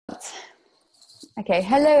Okay,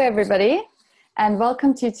 hello everybody, and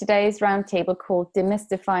welcome to today's roundtable called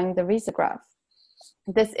Demystifying the Risograph.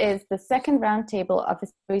 This is the second roundtable of a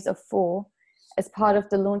series of 4 as part of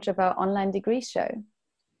the launch of our online degree show.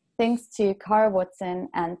 Thanks to Cara Watson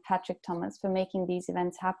and Patrick Thomas for making these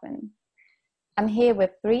events happen. I'm here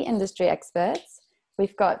with 3 industry experts.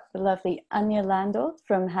 We've got the lovely Anya Landolt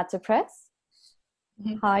from HATO Press.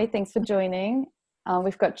 Hi, thanks for joining.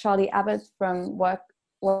 We've got Charlie Abbott from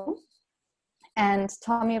Workform, and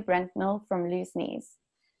Tommy Brentnall from Loose Knees,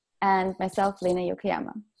 and myself, Lena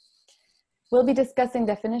Yokoyama. We'll be discussing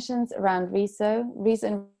definitions around Riso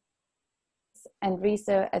and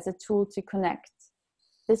Riso as a tool to connect.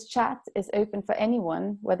 This chat is open for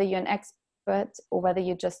anyone, whether you're an expert or whether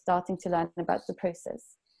you're just starting to learn about the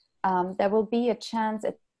process. There will be a chance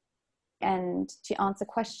at the end to answer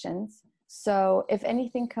questions. So if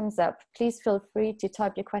anything comes up, please feel free to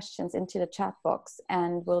type your questions into the chat box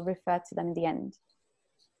and we'll refer to them in the end.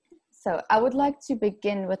 So I would like to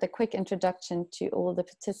begin with a quick introduction to all the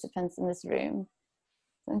participants in this room.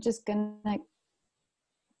 So I'm just gonna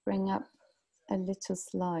bring up a little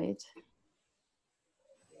slide.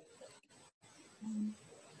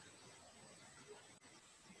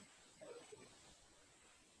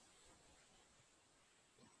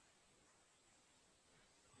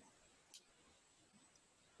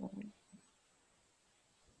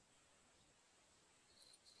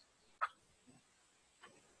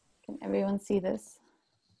 Can everyone see this?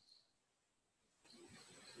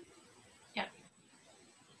 Yeah.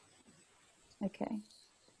 Okay.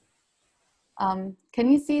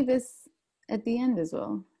 Can you see this at the end as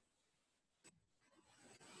well?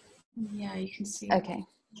 Yeah, you can see. Okay.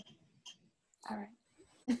 All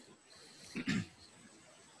right.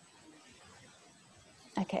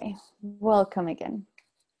 Okay, welcome again.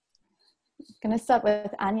 I'm going to start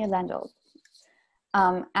with Anya Landolt.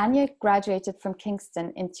 Anya graduated from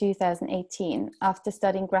Kingston in 2018 after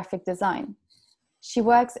studying graphic design. She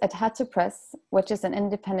works at HATO Press, which is an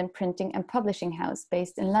independent printing and publishing house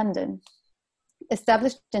based in London.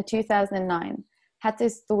 Established in 2009, HATO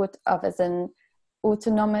is thought of as an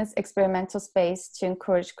autonomous experimental space to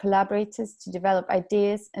encourage collaborators to develop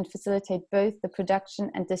ideas and facilitate both the production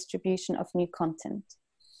and distribution of new content.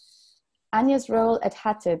 Anya's role at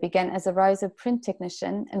HATO began as a Riso print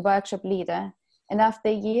technician and workshop leader, and after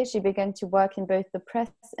a year she began to work in both the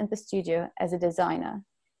press and the studio as a designer.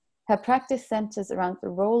 Her practice centers around the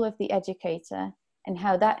role of the educator and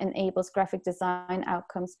how that enables graphic design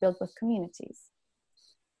outcomes built with communities.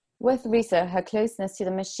 With Riso, her closeness to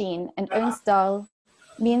the machine and own style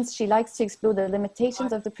means she likes to explore the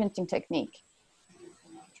limitations of the printing technique.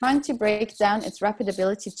 Trying to break down its rapid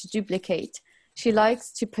ability to duplicate, she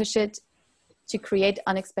likes to push it to create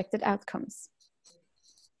unexpected outcomes.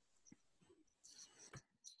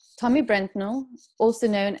 Tommy Brentnall, also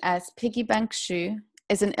known as Piggy Bank Shoe,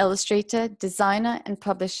 is an illustrator, designer, and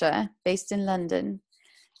publisher based in London.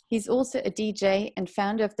 He's also a DJ and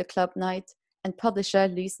founder of the club night and publisher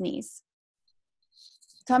Loose Knees.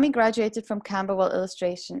 Tommy graduated from Camberwell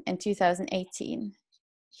illustration in 2018.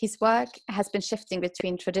 His work has been shifting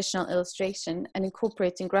between traditional illustration and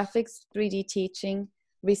incorporating graphics, 3D teaching,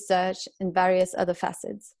 research, and various other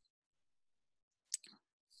facets.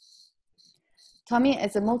 Tommy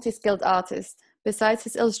is a multi-skilled artist. Besides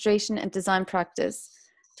his illustration and design practice,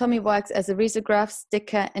 Tommy works as a risograph,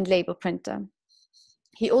 sticker, and label printer.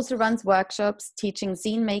 He also runs workshops teaching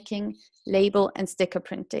zine making, label, and sticker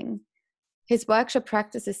printing. His workshop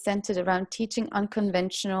practice is centered around teaching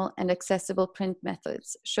unconventional and accessible print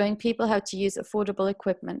methods, showing people how to use affordable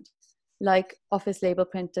equipment, like office label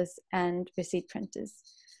printers and receipt printers,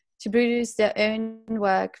 to produce their own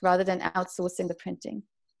work rather than outsourcing the printing.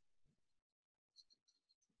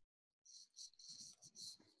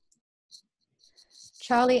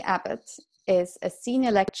 Charlie Abbott is a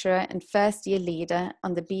senior lecturer and first-year leader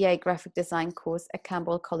on the BA Graphic Design course at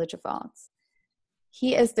Camberwell College of Arts.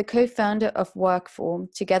 He is the co-founder of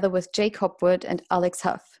Workform, together with Jake Hopwood and Alex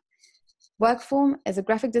Huff. Workform is a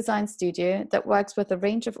graphic design studio that works with a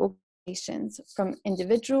range of organizations, from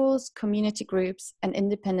individuals, community groups, and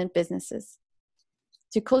independent businesses,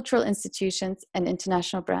 to cultural institutions and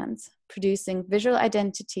international brands, producing visual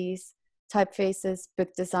identities, typefaces, book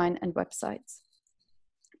design, and websites.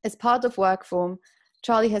 As part of Workform,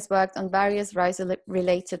 Charlie has worked on various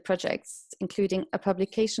Riso-related projects, including a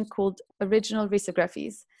publication called Original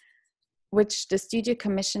Risographies, which the studio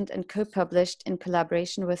commissioned and co-published in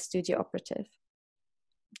collaboration with Studio Operative.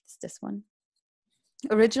 It's this one.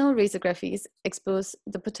 Original Risographies explores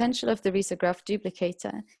the potential of the risograph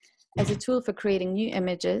duplicator as a tool for creating new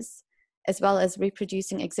images, as well as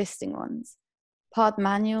reproducing existing ones. part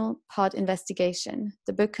manual, part investigation.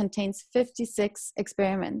 The book contains 56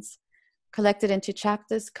 experiments collected into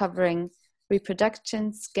chapters covering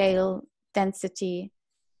reproduction, scale, density,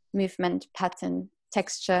 movement, pattern,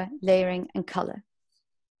 texture, layering, and color.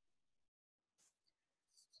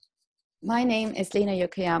 My name is Lena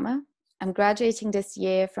Yokoyama. I'm graduating this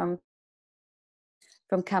year from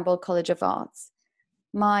Camberwell College of Arts.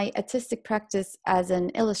 My artistic practice as an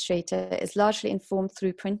illustrator is largely informed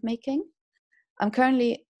through printmaking. I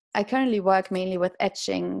currently work mainly with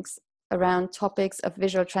etchings around topics of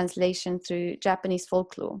visual translation through Japanese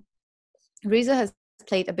folklore. Riso has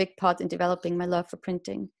played a big part in developing my love for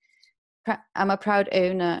printing. I'm a proud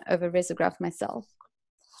owner of a Risograph myself.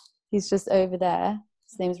 He's just over there.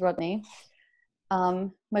 His name's Rodney.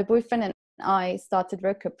 My boyfriend and I started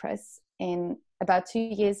HATO Press in about 2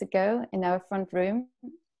 years ago in our front room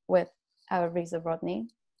with our Riso Rodney.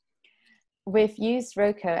 We've used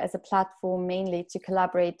HATO as a platform mainly to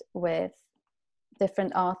collaborate with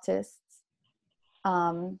different artists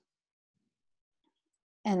and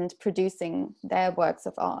producing their works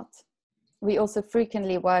of art. We also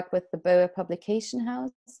frequently work with the BOA Publication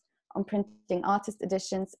House on printing artist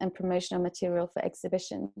editions and promotional material for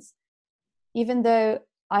exhibitions. Even though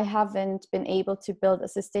I haven't been able to build a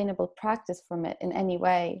sustainable practice from it in any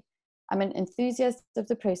way, I'm an enthusiast of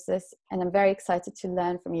the process and I'm very excited to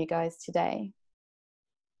learn from you guys today.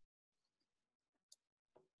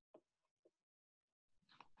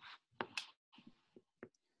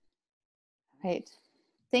 Right.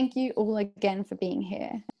 Thank you all again for being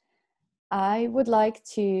here. I would like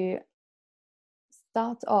to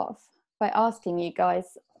start off by asking you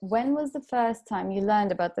guys, when was the first time you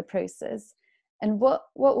learned about the process? And what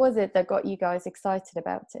was it that got you guys excited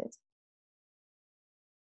about it?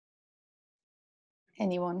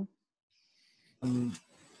 Anyone? I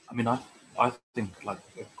mean, I think like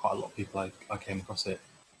quite a lot of people I came across it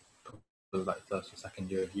probably like first or second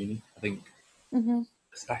year of uni. I think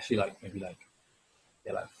especially like maybe like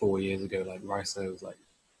 4 years ago, like Riso was like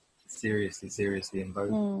seriously in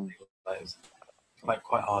vogue. Like, it was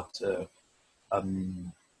quite hard to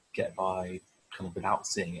get by kind of without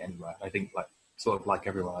seeing it anywhere. I think like sort of like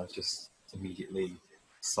everyone, I was just immediately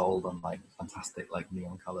sold on like fantastic like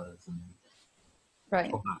neon colors and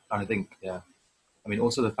right. all that. And I think I mean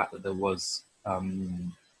also the fact that there was I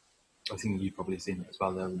think you've probably seen it as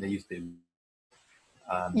well. There used to be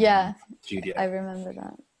studio. I remember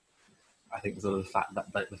that. I think sort of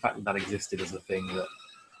the fact that existed as a thing that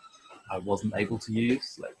I wasn't able to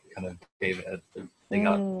use, like kind of gave it a big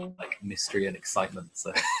like mystery and excitement.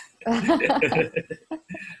 So yeah,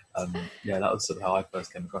 that was sort of how I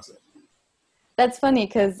first came across it. That's funny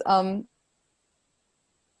because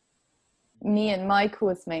me and my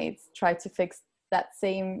course mates tried to fix that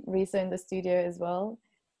same Riso in the studio as well,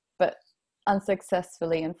 but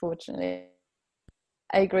unsuccessfully, unfortunately.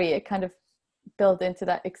 I agree, it kind of built into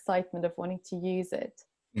that excitement of wanting to use it.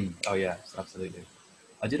 Oh yeah, absolutely.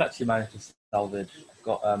 I did actually manage to salvage. I've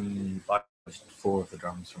got I 4 of the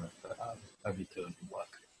drums from it, but only 2 didn't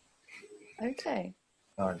work. Okay.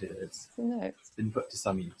 No, I did. It's been put to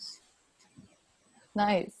some use.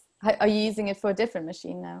 Nice. Are you using it for a different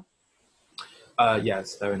machine now?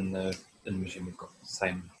 Yes, they're in the machine. We've got the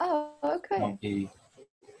same. Oh, okay.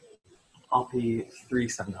 RP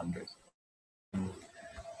 3700.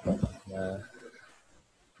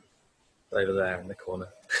 Over there in the corner.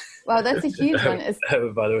 Wow, that's a huge one.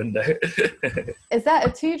 Over by the window. Is that a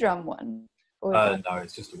 2-drum one? Or no,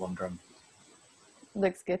 it's just a 1 drum.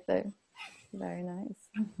 Looks good though. Very nice.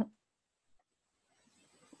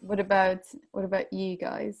 What about you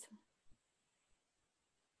guys?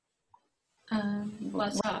 When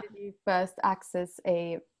did you first access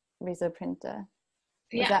a Riso printer?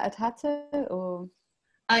 Was that at HATO or?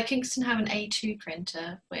 Kingston have an A2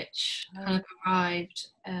 printer, which kind of arrived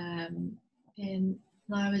when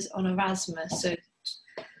I was on Erasmus, so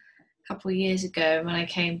a couple of years ago when I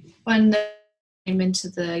came into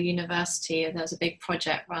the university, and there was a big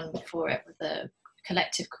project run for it with a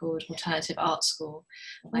collective called Alternative Art School.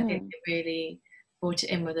 I think they really brought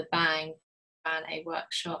it in with a bang, ran a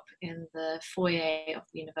workshop in the foyer of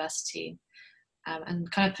the university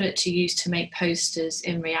and kind of put it to use to make posters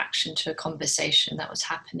in reaction to a conversation that was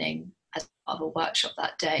happening as part of a workshop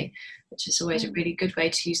that day, which is always a really good way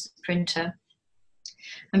to use the printer.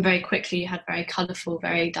 And very quickly you had very colourful,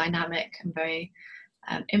 very dynamic and very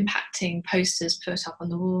impacting posters put up on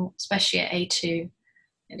the wall, especially at A2.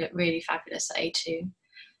 It looked really fabulous at A2.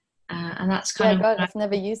 And that's kind of... I've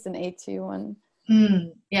never used an A2 one.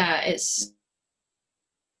 Yeah, it's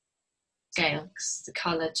scale, because the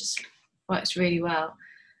colour just works really well.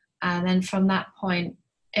 And then from that point,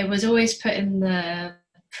 it was always put in the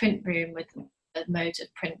print room with the modes of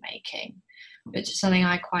printmaking, which is something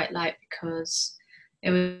I quite like because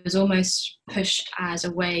it was almost pushed as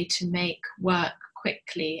a way to make work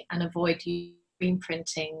quickly and avoid screen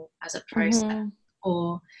printing as a process,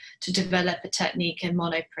 or to develop a technique in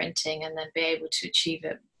monoprinting and then be able to achieve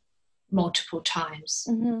it multiple times,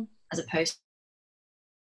 as opposed to,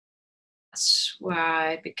 that's where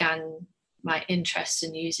I began my interest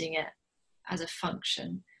in using it as a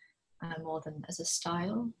function more than as a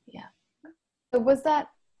style. Yeah. So was that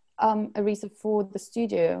a reason for the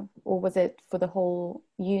studio, or was it for the whole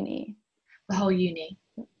uni? The whole uni.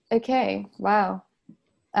 Okay, wow.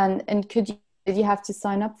 And did you have to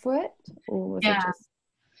sign up for it, or was it just?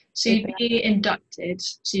 So you'd be inducted,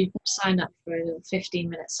 so you'd sign up for a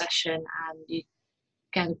 15-minute session and you'd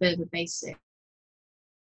get a bit of a basic.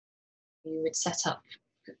 You would set up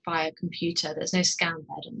via computer. There's no scan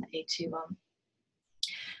bed on the A2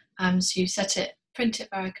 one. So you print it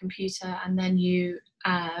via computer, and then you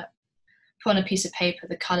put on a piece of paper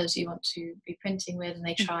the colours you want to be printing with, and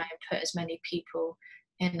they try and put as many people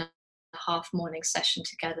in a half morning session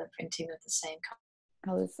together printing with the same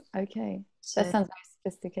colours. Okay, so that sounds very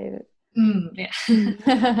sophisticated.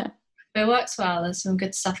 Yeah. But it works well. There's some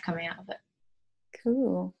good stuff coming out of it.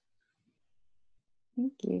 Cool.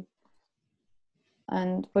 Thank you.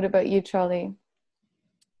 And what about you, Charlie?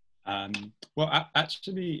 Well,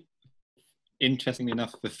 actually, interestingly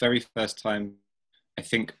enough, the very first time I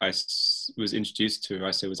think I was introduced to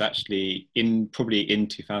Riso was actually probably in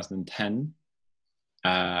 2010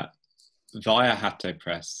 via HATO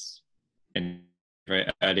Press in very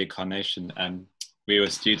early incarnation. We were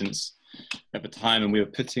students at the time, and we were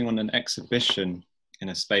putting on an exhibition in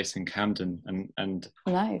a space in Camden, and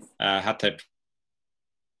nice. HATO,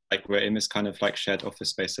 like, we're in this kind of like shared office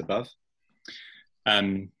space above,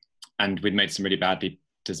 and we'd made some really badly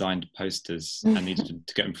designed posters and needed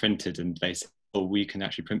to get them printed, and they said, "Oh, we can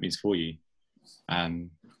actually print these for you," on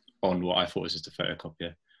what I thought was just a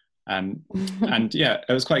photocopier, and yeah,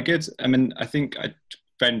 it was quite good. I mean, I think I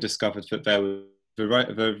then discovered that there was the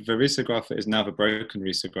Risograph is now the broken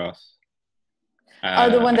Risograph.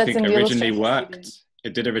 The one that's I think in originally worked.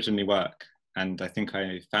 It did originally work, and I think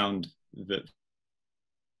I found that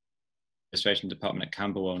illustration department at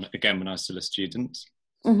Camberwell again when I was still a student,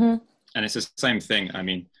 and it's the same thing. I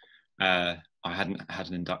mean, I hadn't had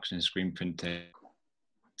an induction in screen printing,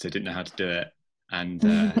 so I didn't know how to do it, and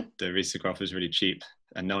the Risograph was really cheap,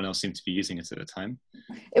 and no one else seemed to be using it at the time.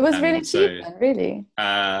 It was really cheap, then, really.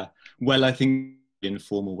 Well, I think the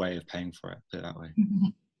informal way of paying for it, put it that way.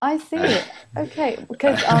 I see. Okay,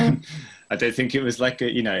 because I don't think it was like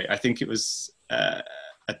I think it was a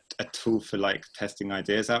tool for like testing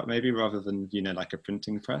ideas out, maybe, rather than like a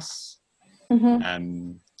printing press.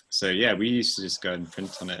 So yeah, we used to just go and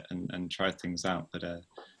print on it and try things out, but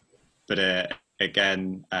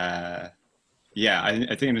again, yeah,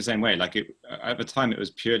 I think in the same way, like at the time it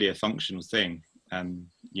was purely a functional thing. I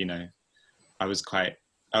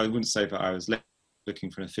wouldn't say that I was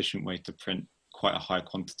looking for an efficient way to print quite a high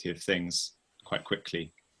quantity of things quite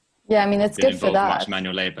quickly. Yeah, I mean, it's good for that. Much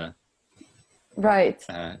manual labor. Right.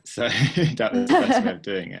 So that was the best way of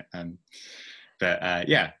doing it. But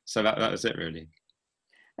yeah, so that was it really.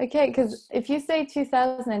 Okay, because if you say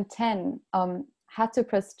 2010, HATO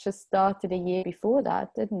Press just started a year before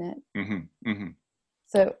that, didn't it?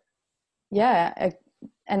 So yeah,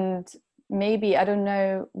 and maybe, I don't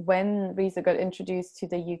know when Riso got introduced to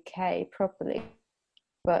the UK properly,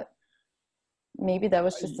 but maybe that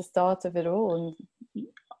was just the start of it all.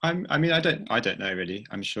 I mean, I don't know really.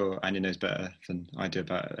 I'm sure Anya knows better than I do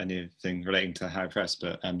about anything relating to HATO Press,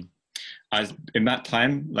 but in that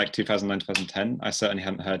time, like 2009, 2010, I certainly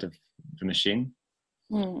hadn't heard of the machine.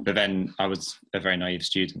 But then I was a very naive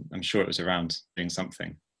student. I'm sure it was around doing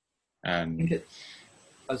something. I think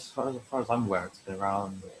as far as I'm aware, it's been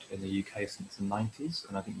around in the UK since the 90s,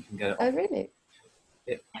 and I think you can get it. Oh, really?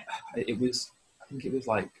 It was, I think it was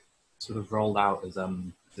like sort of rolled out as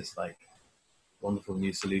this like wonderful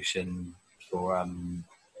new solution for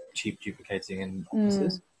cheap duplicating in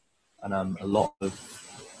offices, and a lot of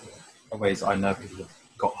ways I know people have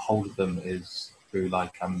got hold of them is through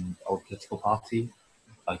like old political party,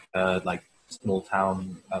 like small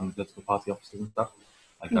town political party offices and stuff.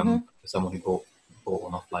 Like for someone who bought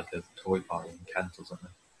one off like a Tory party in Kent or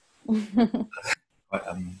something. Quite,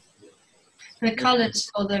 the colours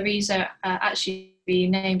for the Riso actually be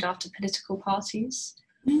named after political parties.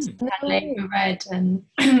 So we had Labour red and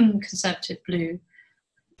Conservative blue,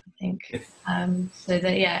 I think. So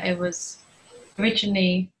that, yeah, it was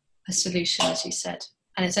originally a solution, as you said.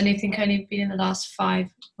 And it's only been in the last 5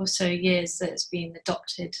 or so years that it's been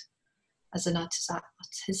adopted as an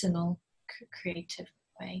artisanal creative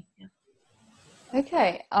way. Yeah.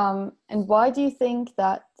 Okay, and why do you think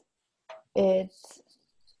that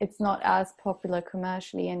it's not as popular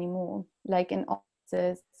commercially anymore, like in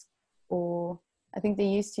offices, or I think they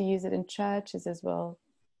used to use it in churches as well,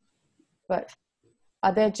 but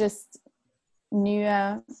are there just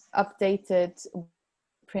newer, updated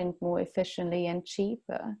print more efficiently and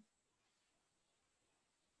cheaper?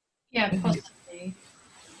 Yeah, possibly.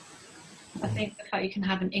 I think the fact you can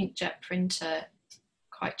have an inkjet printer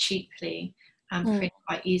quite cheaply and print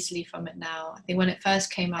quite easily from it now. I think when it first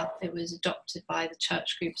came out, it was adopted by the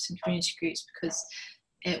church groups and community groups because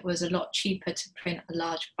it was a lot cheaper to print a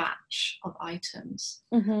large batch of items.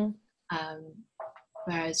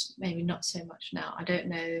 Whereas maybe not so much now. I don't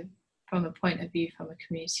know from a point of view from a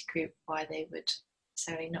community group why they would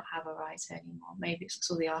necessarily not have a Riso anymore. Maybe it's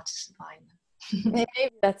because all the artists are buying them.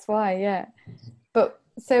 Maybe that's why, yeah. But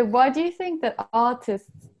so why do you think that artists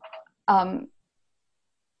in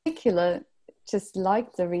particular just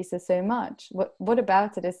like the Riso so much? What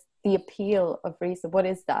about it is the appeal of Riso? What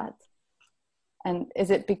is that? And is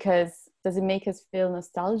it because, does it make us feel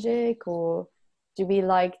nostalgic, or do we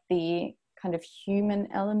like the kind of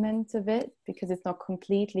human element of it because it's not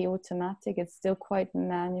completely automatic, it's still quite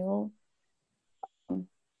manual?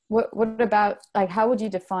 What about, like, how would you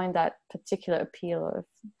define that particular appeal of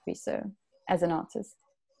Riso as an artist?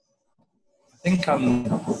 I think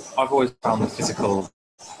I've always found the physical,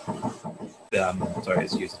 sorry,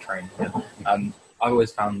 it's used a train. Yeah. I've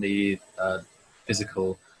always found the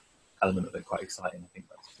physical element of it quite exciting. I think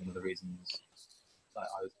that's one of the reasons that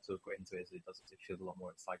I was sort of got into it. Is it feels a lot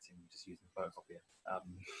more exciting just using a photocopier.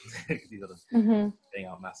 These other being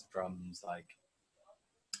out massive drums, like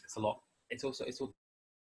it's a lot. It's also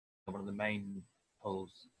one of the main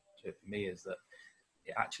pulls to it for me is that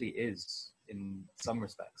it actually is, in some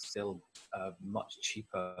respects, still a much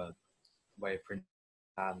cheaper way of printing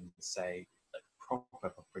than, say, like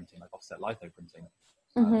proper printing, like offset litho printing.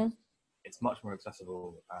 It's much more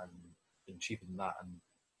accessible and cheaper than that. And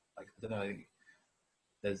like, I don't know, I think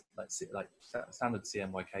there's like standard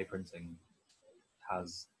CMYK printing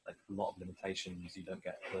has like a lot of limitations. You don't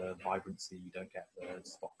get the vibrancy, you don't get the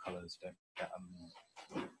spot colors, you don't get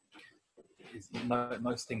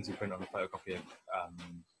most things you print on a photocopier,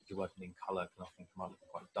 if you're working in color, can often come out looking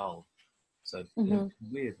quite dull. So in a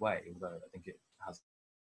weird way, although I think it has,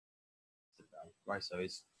 Riso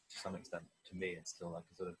is to some extent, to me, it's still like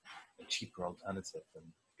a sort of a cheaper alternative than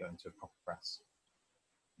going to a proper press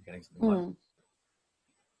and getting something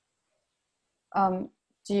like.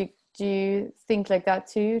 Do you think like that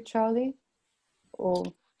too, Charlie? Or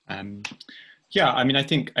yeah, I mean, I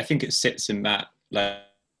think it sits in that, like,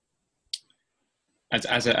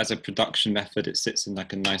 as a production method, it sits in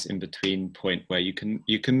like a nice in between point where you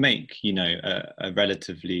can make, you know, a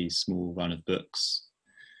relatively small run of books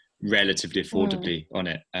relatively affordably on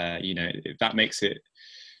it. You know, that makes it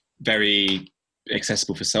very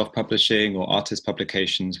accessible for self-publishing or artist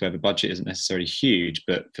publications where the budget isn't necessarily huge,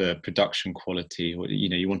 but for production quality, or, you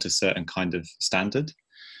know, you want a certain kind of standard.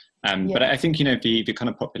 But I think, you know, the kind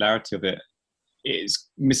of popularity of it is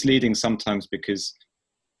misleading sometimes, because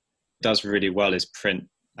it does really well is print,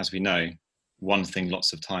 as we know, one thing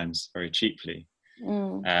lots of times very cheaply.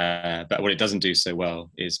 But what it doesn't do so well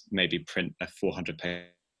is maybe print a 400-page.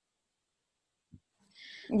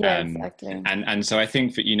 Yeah, exactly. And so I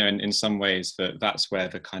think that, you know, in some ways that's where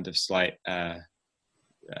the kind of slight,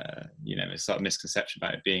 you know, a sort of misconception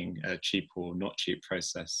about it being a cheap or not cheap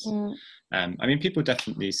process. I mean, people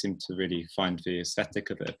definitely seem to really find the aesthetic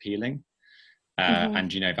of it appealing,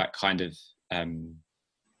 and, you know, that kind of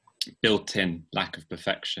built-in lack of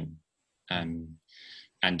perfection. And,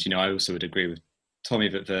 you know, I also would agree with Tommy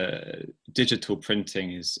that the digital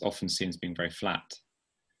printing is often seen as being very flat.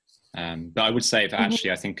 But I would say that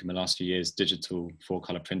actually, I think in the last few years, digital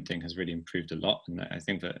 4-color printing has really improved a lot. And I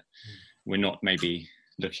think that we're not maybe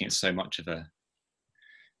looking at so much of a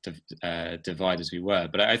divide as we were.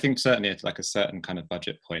 But I think certainly at like a certain kind of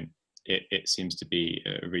budget point, it seems to be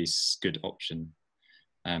a really good option.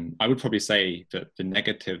 I would probably say that the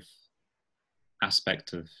negative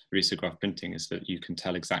aspect of risograph printing is that you can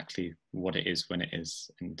tell exactly what it is when it is.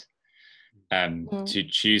 And to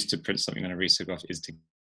choose to print something on a risograph is to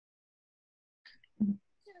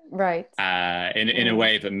in a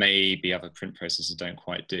way that maybe other print processes don't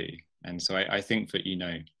quite do. And so I think that, you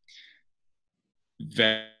know,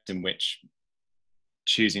 the in which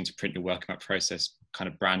choosing to print your work in that process kind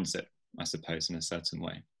of brands it, I suppose, in a certain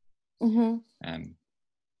way.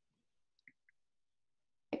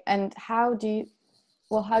 And how do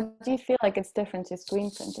Well, how do you feel like it's different to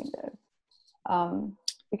screen printing though?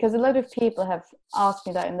 Because a lot of people have asked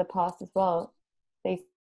me that in the past as well. It's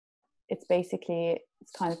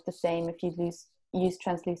kind of the same if you use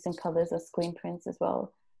translucent colors as screen prints as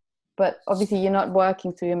well. But obviously you're not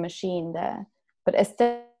working through a machine there. But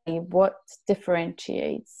aesthetically, what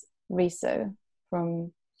differentiates Riso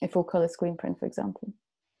from a full color screen print, for example?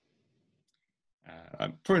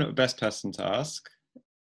 I'm probably not the best person to ask.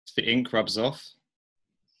 If the ink rubs off,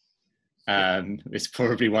 it's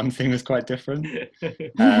probably one thing that's quite different.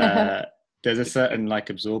 There's a certain like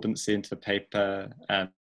absorbency into the paper.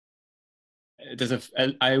 There's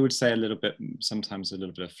I would say sometimes a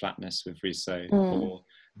little bit of flatness with Riso, or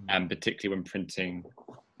particularly when printing,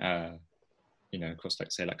 across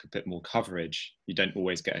like say like a bit more coverage, you don't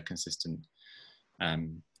always get a consistent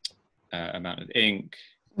amount of ink.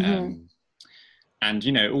 And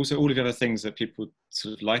also all of the other things that people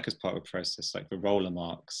sort of like as part of the process, like the roller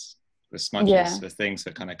marks, the smudges, the things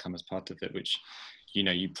that kind of come as part of it, which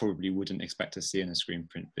you probably wouldn't expect to see in a screen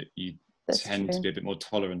print, but you tend to be a bit more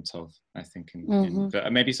tolerant of, I think.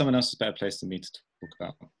 But maybe someone else is a better place than me to talk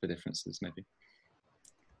about the differences. Maybe.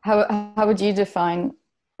 How would you define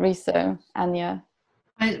Riso, Anya?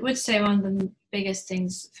 I would say one of the biggest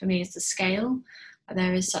things for me is the scale.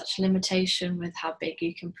 There is such limitation with how big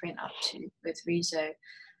you can print up to with Riso.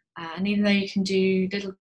 And even though you can do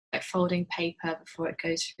little like folding paper before it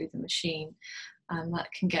goes through the machine, that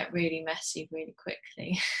can get really messy really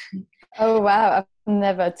quickly. Oh wow, I've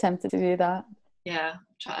never attempted to do that. Yeah,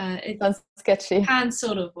 it sounds sketchy. Can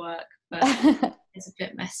sort of work, but it's a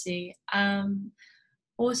bit messy.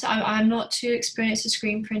 Also, I'm not too experienced with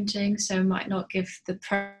screen printing, so might not give the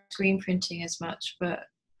screen printing as much, but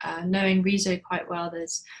knowing Riso quite well,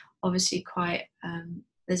 there's obviously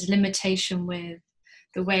there's a limitation with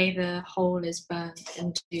the way the hole is burned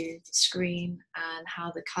into the screen and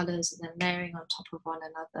how the colours are then layering on top of one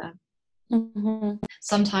another.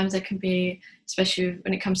 Sometimes there can be, especially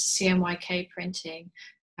when it comes to CMYK printing,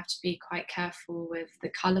 you have to be quite careful with the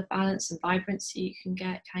colour balance and vibrancy you can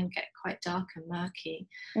get quite dark and murky.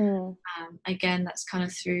 Again, that's kind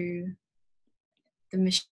of through the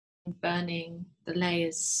machine burning the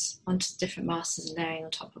layers onto different masters and layering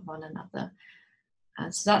on top of one another.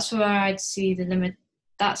 So that's where I'd see the limit.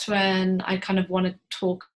 That's when I kind of want to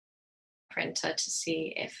talk to the printer to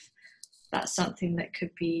see if that's something that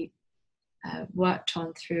could be worked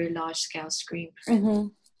on through a large scale screen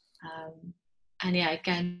print. And yeah,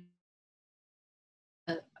 again,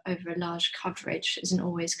 over a large coverage isn't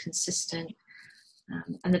always consistent.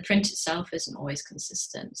 And the print itself isn't always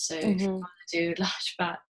consistent. So if you want to do a large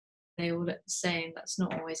batch, they all look the same, that's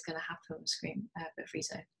not always going to happen with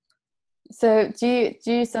Riso. So do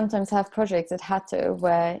you sometimes have projects at HATO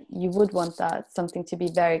where you would want something to be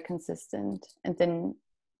very consistent, and then,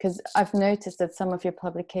 because I've noticed that some of your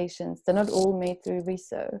publications, they're not all made through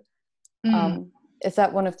Riso. Is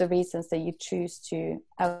that one of the reasons that you choose to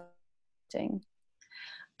outputting?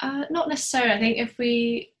 Not necessarily. I think if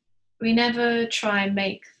we never try and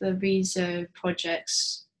make the Riso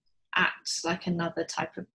projects act like another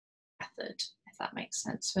type of method, if that makes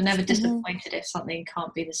sense. We're never disappointed if something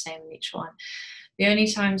can't be the same in each one. The only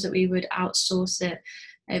times that we would outsource it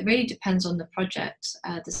really depends on the project,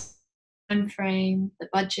 the time frame, the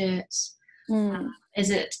budget. Is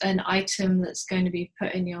it an item that's going to be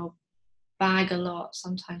put in your bag a lot?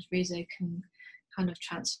 Sometimes Riso can kind of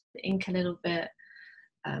transfer the ink a little bit.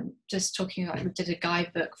 Just talking about, we did a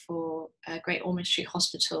guidebook for Great Ormond Street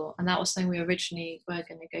Hospital, and that was something we originally were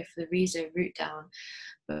going to go for the Riso route down,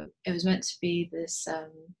 but it was meant to be this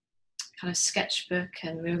kind of sketchbook,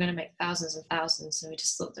 and we were going to make thousands and thousands, and we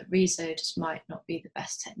just thought that Riso just might not be the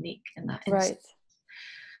best technique in that instance.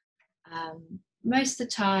 Most of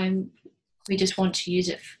the time we just want to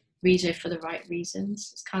use Riso for the right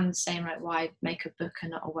reasons. It's kind of the same like why make a book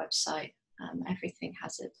and not a website. Everything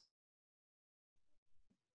has its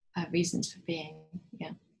reasons for being.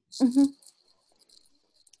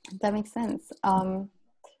 That makes sense.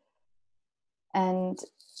 And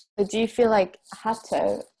do you feel like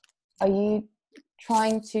HATO, are you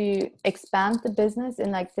trying to expand the business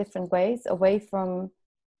in like different ways away from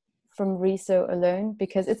Riso alone,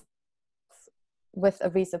 because it's with a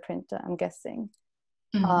Riso printer, I'm guessing.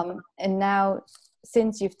 And now,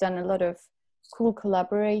 since you've done a lot of cool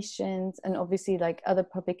collaborations and obviously like other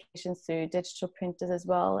publications through digital printers as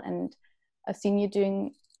well, and I've seen you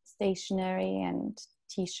doing stationery and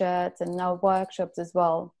t-shirts and now workshops as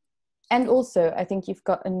well, and also I think you've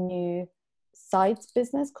got a new sides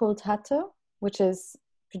business called HATO, which is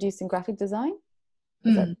producing graphic design.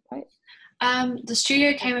 Is that right? The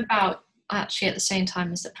studio came about actually at the same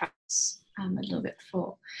time as the press. a little bit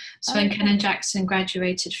before. So when Ken and Jackson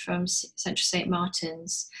graduated from Central St.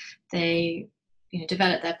 Martin's, they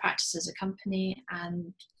developed their practice as a company,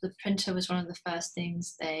 and the printer was one of the first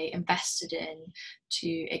things they invested in to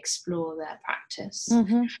explore their practice.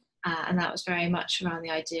 And that was very much around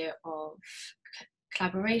the idea of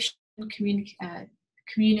collaboration,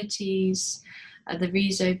 communities, the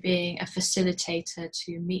Riso being a facilitator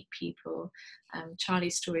to meet people.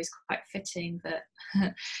 Charlie's story is quite fitting that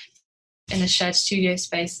in a shared studio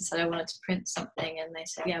space, they said I wanted to print something, and they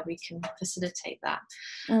said, yeah, we can facilitate that.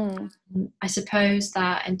 I suppose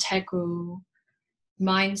that integral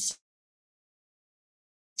mindset,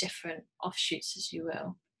 different offshoots, as you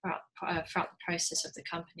will, throughout the process of the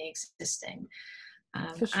company existing.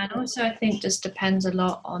 Sure. And also I think just depends a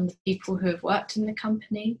lot on the people who have worked in the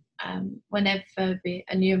company. Whenever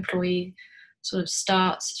a new employee sort of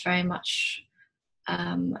starts, it's very much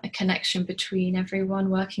a connection between everyone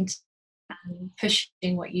working and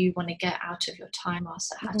pushing what you want to get out of your time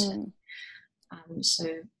whilst at HATO. So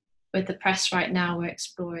with the press right now, we're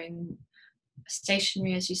exploring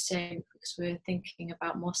stationery, as you say, because we're thinking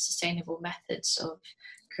about more sustainable methods of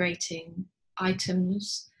creating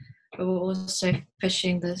items, but we're also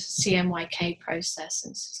pushing the CMYK process,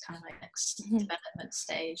 and it's kind of like next development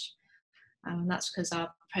stage. And that's because our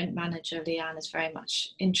print manager, Leanne, is very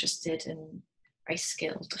much interested and very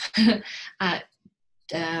skilled at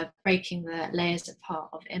breaking the layers apart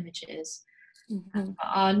of images.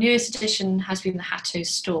 Our newest addition has been the HATO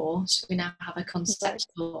store, so we now have a concept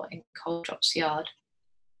store in Cold Drops Yard.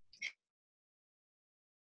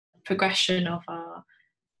 Progression of our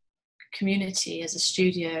community as a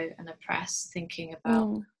studio and a press, thinking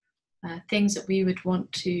about things that we would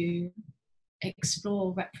want to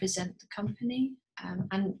explore, represent the company,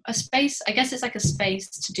 and a space, I guess it's like a space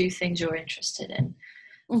to do things you're interested in.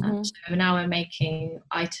 So now we're making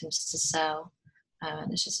items to sell,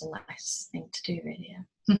 and it's just a nice thing to do, really.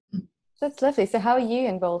 Yeah. That's lovely. So how are you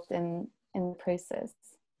involved in the process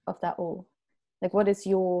of that all? Like, what is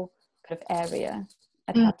your kind of area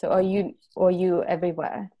at HATO? Are you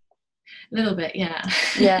everywhere? A little bit, yeah.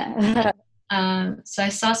 Yeah. So I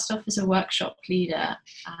started off as a workshop leader,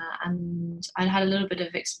 and I had a little bit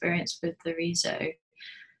of experience with the Riso,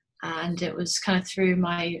 and it was kind of through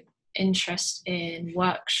my interest in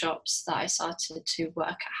workshops that I started to work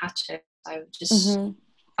at HATO. I just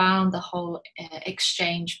found the whole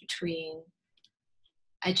exchange between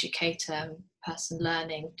educator and person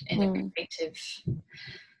learning in a creative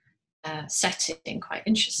setting quite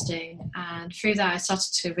interesting, and through that I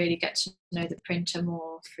started to really get to know the printer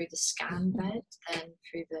more through the scan bed than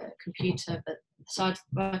through the computer, but started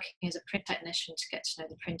working as a print technician to get to know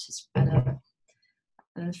the printers better,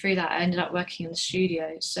 and through that I ended up working in the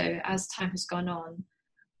studio. So as time has gone on,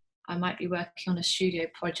 I might be working on a studio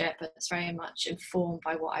project, but it's very much informed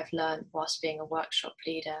by what I've learned whilst being a workshop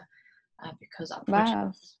leader, because our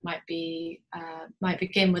project might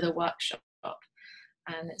begin with a workshop,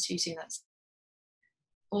 and it's using that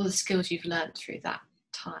all the skills you've learned through that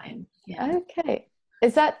time. Yeah. Okay.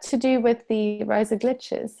 Is that to do with the Riso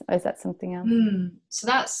glitches, or is that something else? So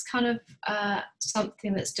that's kind of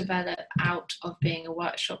something that's developed out of being a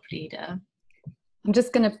workshop leader. I'm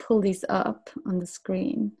just going to pull these up on the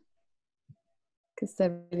screen because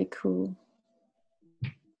they're really cool.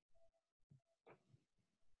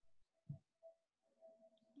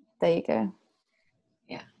 There you go.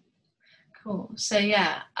 Yeah. Cool. So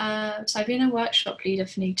yeah, so I've been a workshop leader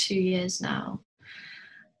for nearly 2 years now,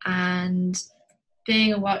 and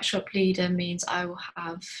being a workshop leader means I will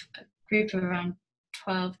have a group of around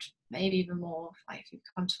 12, maybe even more. Like if you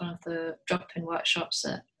come to one of the drop-in workshops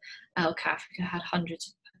at LCAF, we had hundreds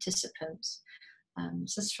of participants.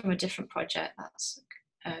 So this is from a different project. That's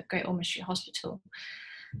Great Ormond Street Hospital.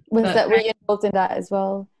 Were you involved in that as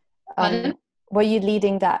well? Were you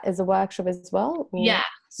leading that as a workshop as well? Or? Yeah.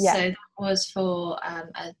 So that was for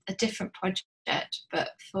a different project, but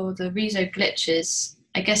for the Riso glitches,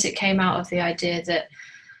 I guess it came out of the idea that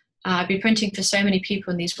I've been printing for so many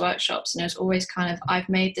people in these workshops, and it was always kind of, I've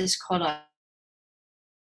made this collar,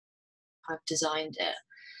 I've designed it.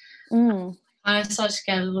 And I started to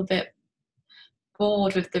get a little bit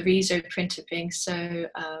bored with the Riso printer being so,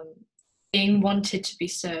 being wanted to be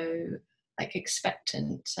so like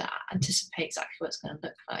expectant to anticipate exactly what it's going to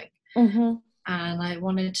look like. And I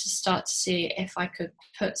wanted to start to see if I could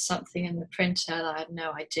put something in the printer that I had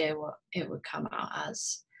no idea what it would come out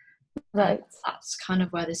as. Right. And that's kind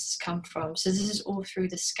of where this has come from. So this is all through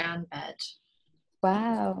the scan bed.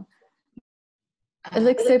 Wow. It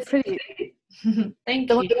looks so pretty. Thank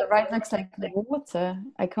the you. One on the right looks like water.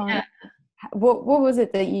 I can't. Yeah. What was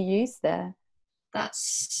it that you used there?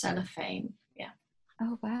 That's cellophane, yeah.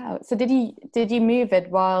 Oh wow! So did you move it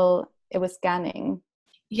while it was scanning?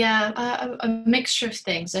 Yeah, a mixture of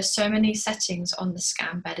things. There's so many settings on the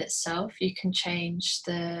scan bed itself. You can change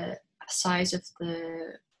the size of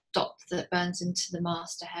the dot that burns into the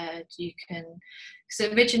masthead. You can,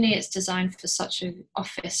 because originally it's designed for such an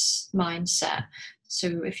office mindset.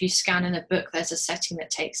 So if you scan in a book, there's a setting that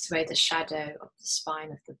takes away the shadow of the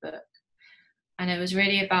spine of the book. And it was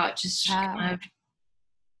really about just kind of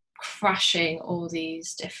crushing all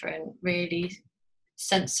these different really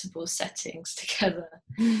sensible settings together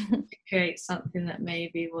to create something that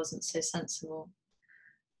maybe wasn't so sensible.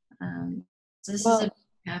 So this is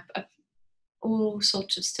all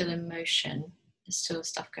sort of still in motion. There's still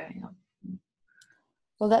stuff going on.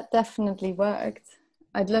 Well, that definitely worked.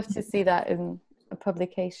 I'd love to see that in a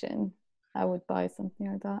publication. I would buy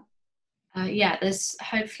something like that. Yeah, there's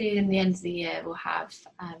hopefully in the end of the year we'll have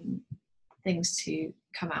things to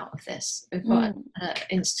come out of this. We've got an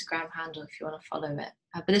Instagram handle if you want to follow it,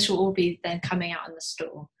 but this will all be then coming out in the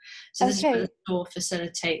store. So this is where the store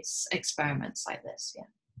facilitates experiments like this. Yeah.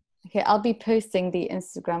 Okay, I'll be posting the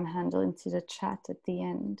Instagram handle into the chat at the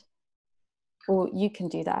end, or you can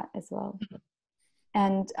do that as well.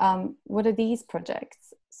 And what are these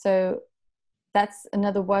projects? So that's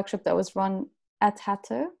another workshop that was run at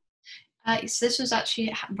HATO. So this was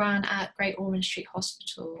actually run at Great Ormond Street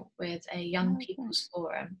Hospital with a Young People's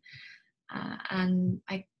Forum. And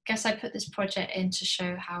I guess I put this project in to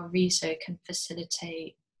show how Riso can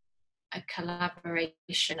facilitate a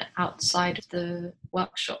collaboration outside of the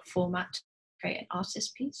workshop format to create an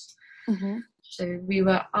artist piece. So we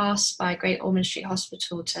were asked by Great Ormond Street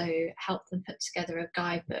Hospital to help them put together a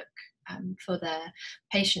guidebook for their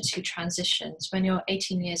patients who transition. So when you're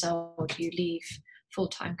 18 years old, you leave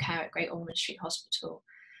full-time care at Great Ormond Street Hospital.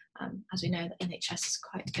 As we know, the NHS is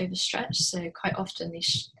quite overstretched, so quite often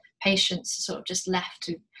these patients are sort of just left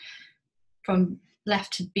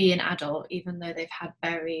to be an adult, even though they've had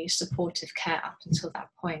very supportive care up until that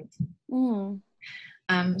point.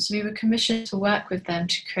 So we were commissioned to work with them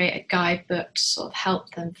to create a guidebook to sort of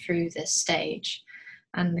help them through this stage.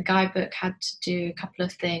 And the guidebook had to do a couple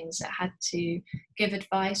of things. It had to give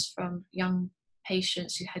advice from young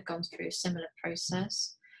patients who had gone through a similar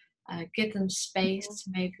process, give them space to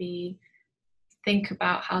maybe think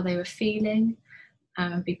about how they were feeling,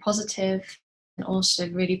 be positive, and also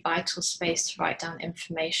really vital space to write down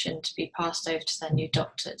information to be passed over to their new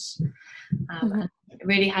doctors. And it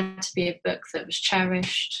really had to be a book that was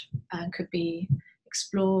cherished and could be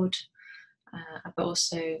explored, but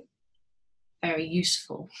also very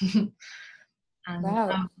useful. And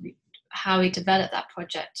how we developed that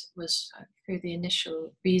project was through the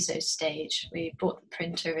initial Riso stage. We brought the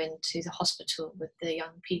printer into the hospital with the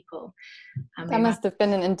young people. And that must have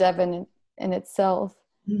been an endeavour in itself.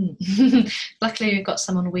 Luckily we've got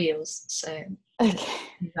some on wheels, so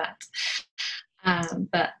that.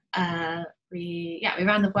 We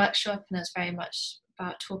ran the workshop, and it was very much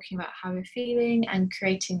about talking about how we're feeling and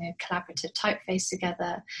creating a collaborative typeface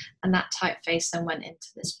together, and that typeface then went into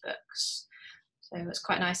this book. So what's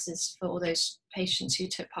quite nice is for all those patients who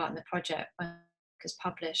took part in the project, when the book is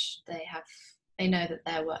published, they know that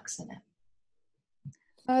their work's in it.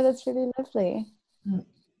 Oh, that's really lovely. I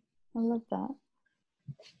love that.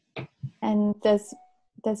 And there's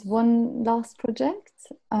one last project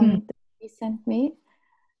that you sent me.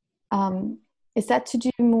 Is that to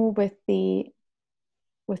do more with the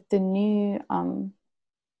new kind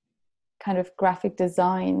of graphic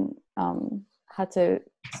design HATO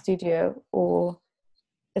studio, or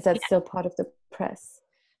is that still part of the press?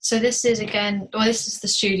 So this is this is the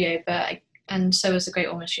studio, and so is the Great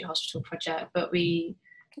Ormond Street Hospital project, but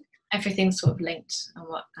everything's sort of linked and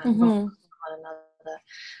one another.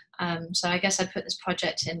 So I guess I put this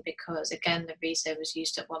project in because, again, the Riso was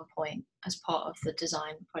used at one point as part of the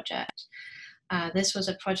design project. This was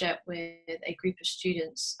a project with a group of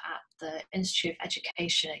students at the Institute of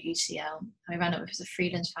Education at UCL. We ran it with the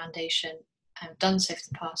Freelands Foundation and done so for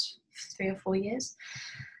the past 3 or 4 years.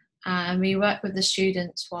 And we work with the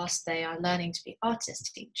students whilst they are learning to be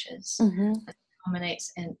artist teachers. It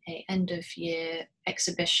culminates in an end-of-year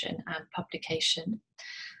exhibition and publication.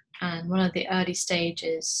 And one of the early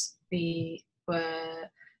stages, we were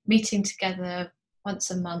meeting together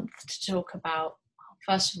once a month to talk about,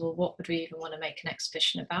 first of all, what would we even want to make an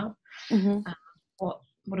exhibition about? What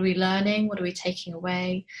are we learning? What are we taking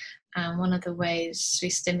away? And one of the ways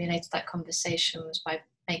we stimulated that conversation was by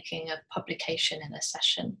making a publication in a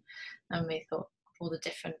session. And we thought of all the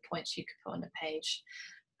different points you could put on a page.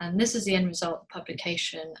 And this is the end result,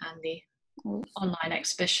 publication and the online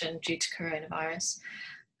exhibition due to coronavirus.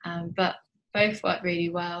 But both worked really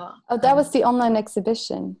well. Oh, that was the online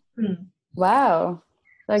exhibition. Wow,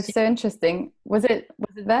 like so interesting. Was it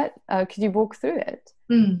that? Could you walk through it?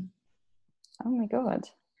 Oh my god.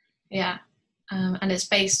 Yeah, and it's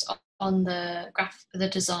based on the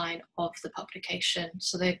design of the publication.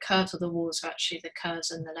 So the curves of the walls are actually the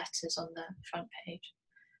curves and the letters on the front page.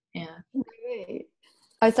 Yeah. Great.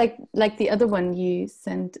 Oh, it's like the other one you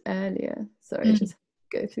sent earlier. Sorry, just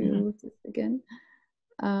go through all of this again.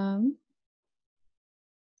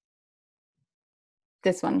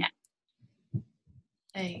 This one. Yeah.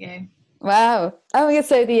 There you go. Wow. Oh, yeah,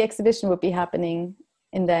 so the exhibition would be happening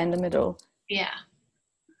in the middle. Yeah.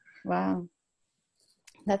 Wow.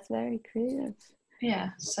 That's very creative. Yeah.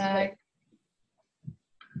 So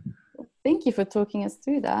thank you for talking us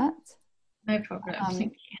through that. No problem.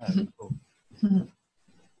 Thank Cool.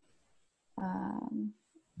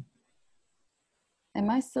 Am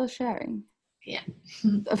I still sharing? Yeah.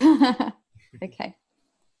 Okay.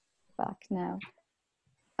 Back now.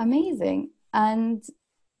 Amazing. And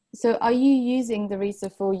so are you using the Riso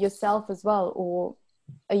for yourself as well, or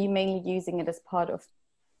are you mainly using it as part of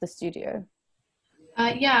the studio?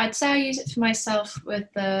 Yeah, I'd say I use it for myself with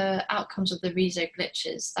the outcomes of the Riso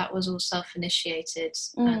glitches. That was all self-initiated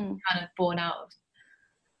and kind of born out of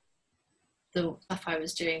the stuff I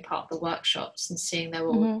was doing, part of the workshops, and seeing there were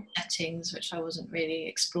all settings which I wasn't really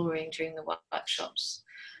exploring during the workshops.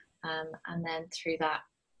 And then through that,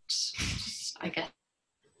 I guess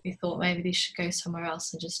we thought maybe these should go somewhere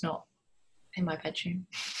else and just not in my bedroom.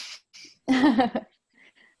 I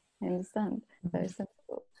understand. Very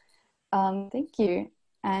sensible. Thank you.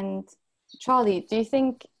 And Charlie, do you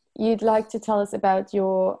think you'd like to tell us about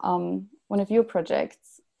your one of your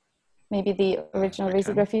projects, maybe the original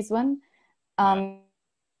Risographies one?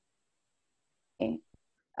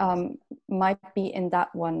 Might be in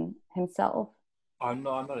that one himself. I'm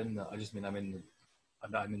not in that. I just mean I'm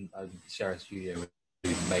share a studio where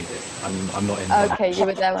we made it. I'm not in. Okay, you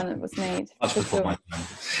were there when it was made. That's before my time.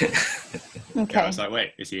 Okay. Yeah, I was like,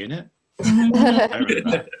 wait, is he in it?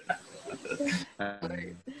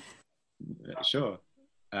 Sure.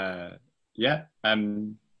 Yeah.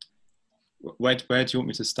 Where do you want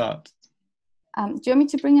me to start? Do you want me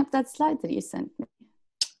to bring up that slide that you sent me?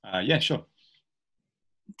 Yeah, sure.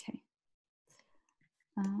 Okay.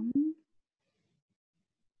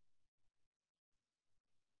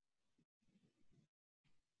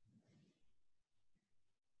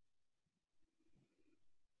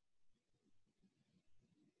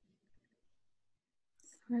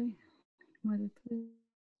 Sorry, what did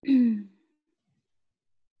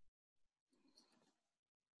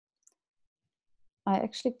I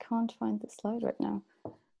actually can't find the slide right now.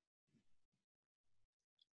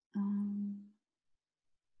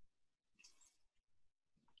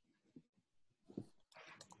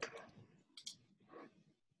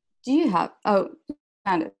 Do you have? Oh,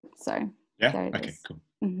 found it. Sorry. Yeah. There it okay. is. Cool.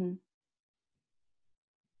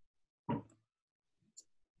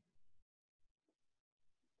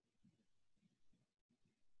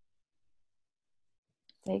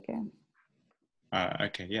 There you go.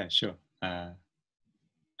 Okay. Yeah. Sure.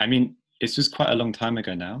 I mean, it's just quite a long time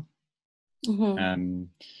ago now.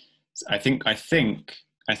 I think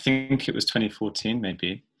it was 2014,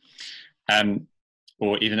 maybe,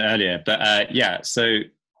 or even earlier. But yeah. So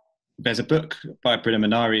there's a book by Brina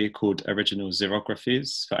Minari called Original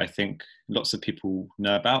Risographies that I think lots of people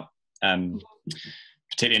know about,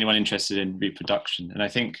 particularly anyone interested in reproduction. And I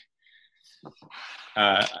think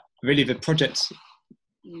really the project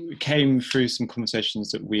came through some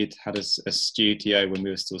conversations that we'd had as a studio when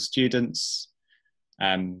we were still students.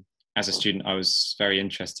 As a student, I was very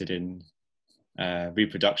interested in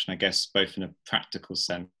reproduction, I guess, both in a practical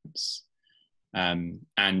sense and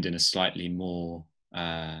in a slightly more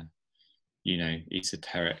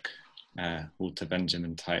esoteric Walter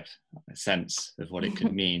Benjamin type sense of what it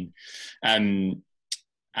could mean. And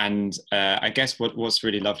I guess what's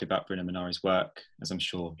really lovely about Brina Minari's work, as I'm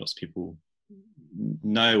sure lots of people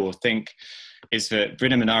know or think, is that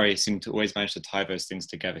Brina Minari seemed to always manage to tie those things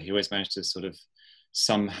together. He always managed to sort of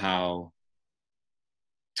somehow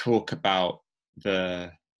talk about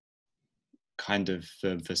the kind of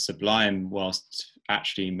the sublime whilst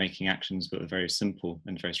actually making actions that were very simple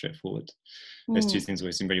and very straightforward. Those two things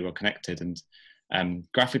always seem really well connected, and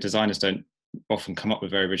graphic designers don't often come up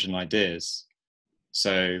with very original ideas.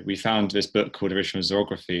 So we found this book called Original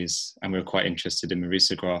Risographies, and we were quite interested in the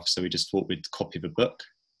Risograph, so we just thought we'd copy the book.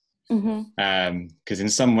 Because in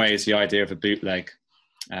some ways the idea of a bootleg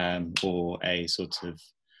or a sort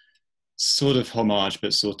of homage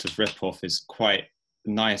but sort of rip-off is quite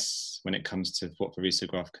nice when it comes to what the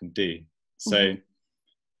Risograph can do. So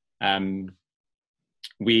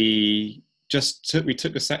we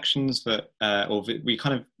took the sections that, we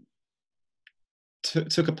kind of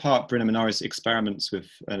took apart Bruno Minori's experiments with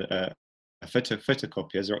a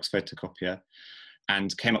photocopier, Xerox photocopier,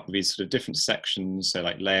 and came up with these sort of different sections, so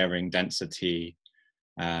like layering, density,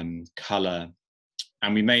 color,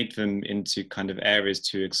 and we made them into kind of areas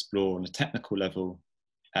to explore on a technical level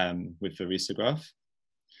with the Risograph.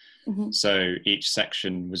 So each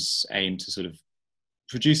section was aimed to sort of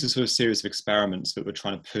produce a sort of series of experiments that were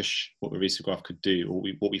trying to push what the Risograph could do, or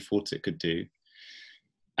what we thought it could do.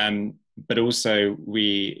 But also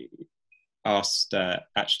we asked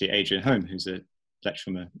actually Adrian Home, who's a lecturer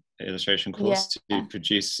from an illustration course, to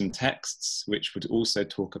produce some texts which would also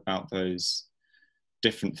talk about those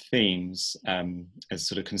different themes as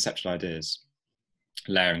sort of conceptual ideas,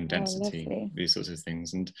 layering, density, these sorts of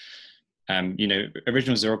things. And you know,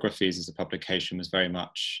 original Risographies as a publication was very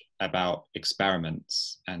much about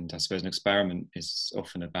experiments, and I suppose an experiment is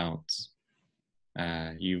often about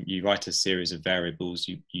you write a series of variables,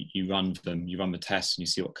 you run them, you run the tests, and you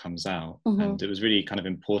see what comes out. And it was really kind of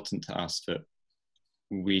important to us that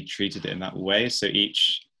we treated it in that way. So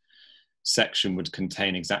each section would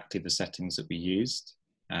contain exactly the settings that we used.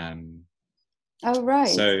 Oh, right.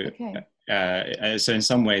 So, okay. So in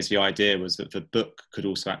some ways, the idea was that the book could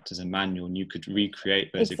also act as a manual, and you could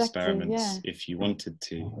recreate those experiments if you wanted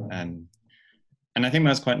to. And I think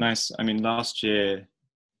that's quite nice. I mean, last year,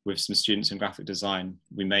 with some students in graphic design,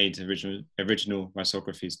 we made original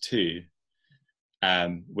Risographies too,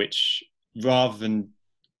 which rather than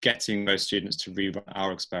getting those students to rewrite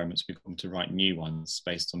our experiments, we got them to write new ones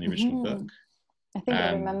based on the original book. I think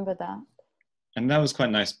I remember that. And that was quite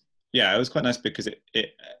nice. Yeah, it was quite nice because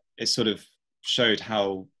it sort of showed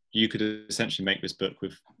how you could essentially make this book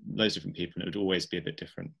with loads of different people, and it would always be a bit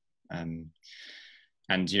different. And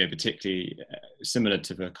you know, particularly similar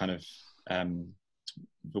to the kind of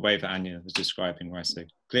the way that Anya was describing, where I say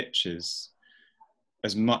glitches,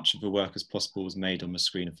 as much of the work as possible was made on the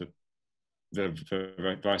screen of the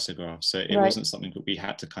Risograph. So it wasn't something that we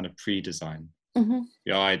had to kind of pre-design.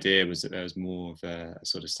 The idea was that there was more of a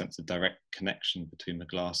sort of sense of direct connection between the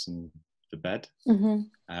glass and the bed,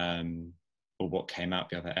 or what came out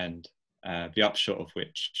the other end. The upshot of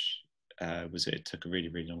which was that it took a really,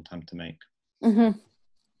 really long time to make.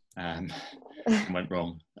 And went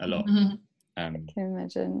wrong a lot. I can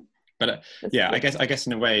imagine. But yeah, I guess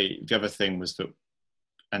in a way, the other thing was that,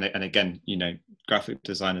 and again, you know, graphic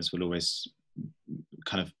designers will always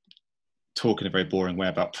kind of talk in a very boring way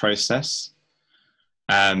about process.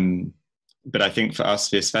 But I think for us,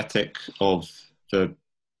 the aesthetic of the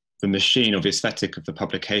machine, or the aesthetic of the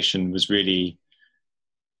publication, was really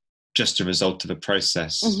just a result of a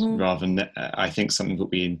process, rather than, I think, something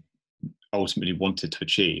that we ultimately wanted to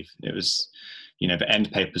achieve. It was, you know, the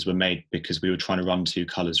end papers were made because we were trying to run two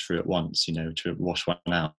colours through at once, you know, to wash one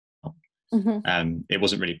out. It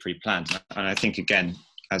wasn't really pre-planned. And I think, again,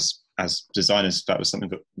 as designers, that was something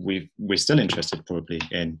that we're still interested probably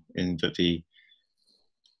in that the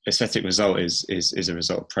aesthetic result is a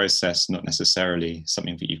result of process, not necessarily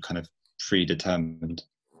something that you kind of predetermined.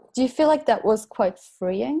 Do you feel like that was quite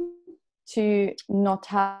freeing to not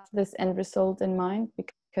have this end result in mind?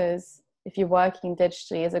 Because if you're working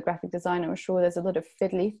digitally as a graphic designer, I'm sure there's a lot of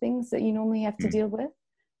fiddly things that you normally have to deal with.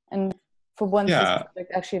 And for once, this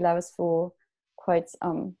project actually allows for quite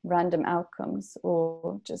random outcomes,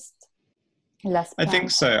 or just less planned. I think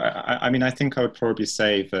so. I mean, I think I would probably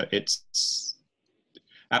say that it's,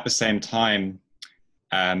 at the same time,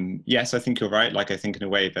 yes, I think you're right. Like, I think in a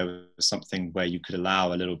way there was something where you could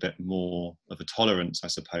allow a little bit more of a tolerance, I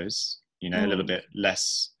suppose, you know, a little bit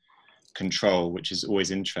less control, which is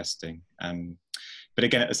always interesting. But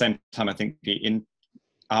again, at the same time, I think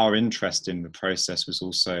our interest in the process was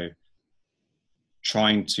also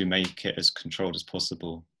trying to make it as controlled as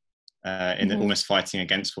possible, in almost fighting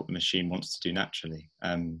against what the machine wants to do naturally.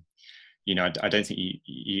 You know, I don't think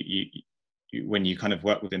you when you kind of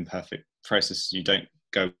work with imperfect processes, you don't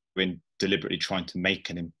go in deliberately trying to make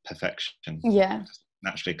an imperfection. Yeah, it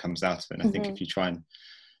naturally comes out of it. And I think if you try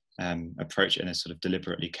and approach it in a sort of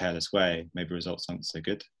deliberately careless way, maybe results aren't so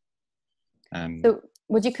good. So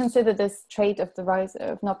would you consider this trait of the Riso,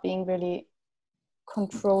 of not being really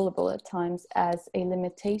controllable at times, as a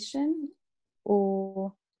limitation,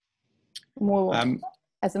 or more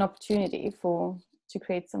as an opportunity to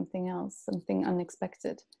create something else, something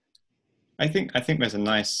unexpected? I think there's a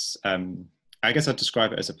nice, I guess I'd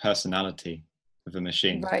describe it as a personality of a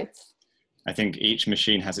machine. Right. I think each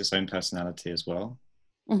machine has its own personality as well.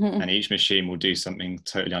 And each machine will do something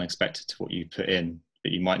totally unexpected to what you put in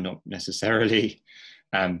that you might not necessarily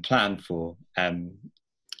plan for. I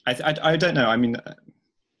don't know. I mean,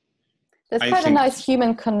 There's quite a nice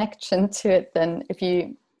human connection to it then, if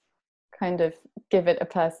you kind of give it a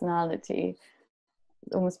personality.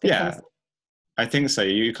 It almost becomes I think so.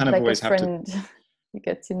 You kind of like always a have friend to you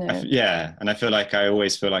get to know. And I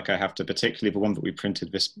always feel like I have to, particularly the one that we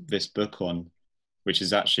printed this book on, which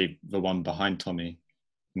is actually the one behind Tommy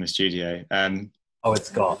in the studio. It's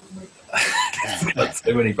got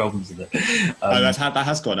so many problems with it. That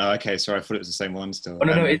has gone. Oh, okay. Sorry, I thought it was the same one still. Oh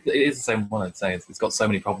no, it is the same one. I'd say it's got so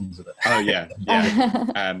many problems with it. Oh yeah.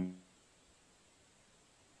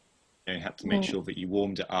 You had to make sure that you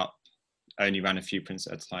warmed it up, only ran a few prints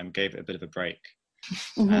at a time, gave it a bit of a break,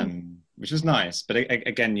 which was nice. But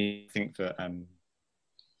again, you think that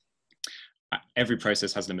every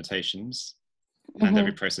process has limitations, and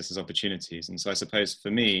every process has opportunities. And so I suppose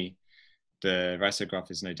for me, the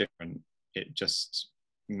Risograph is no different. It just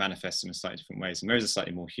manifests in a slightly different ways, and there is a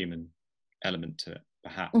slightly more human element to it,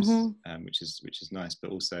 perhaps, which is nice, but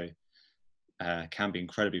also can be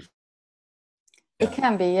incredibly. It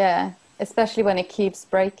can be, yeah, especially when it keeps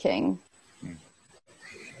breaking,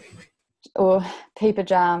 or paper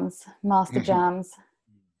jams, master jams,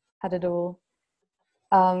 had it all.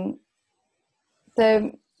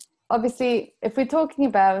 So obviously, if we're talking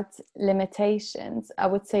about limitations, I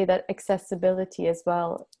would say that accessibility as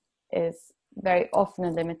well is very often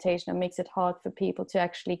a limitation. It makes it hard for people to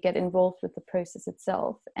actually get involved with the process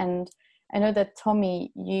itself. And I know that,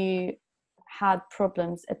 Tommy, you had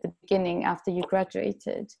problems at the beginning after you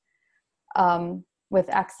graduated with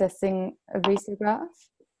accessing a Risograph.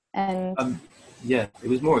 And it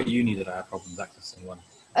was more at uni that I had problems accessing one.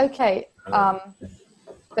 Okay.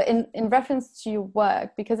 But in reference to your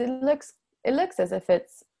work, because it looks as if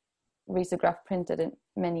it's Risograph printed in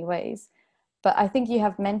many ways, but I think you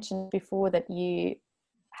have mentioned before that you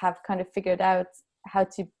have kind of figured out how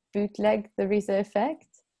to bootleg the Riso effect.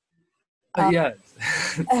 Sort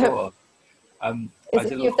of.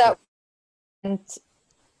 Is it you that and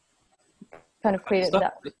kind of created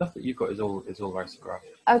that? The stuff that you've got is all Risograph.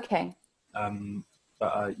 Okay.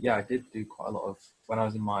 I did do quite a lot of, when I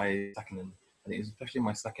was in my second, I think it was especially in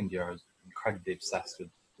my second year, I was incredibly obsessed with,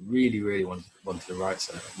 really wanted to write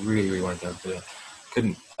something, really wanted to do it.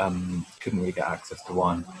 Couldn't really get access to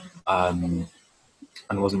one, and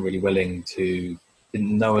wasn't really willing to,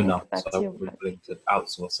 didn't know enough, so I wasn't willing to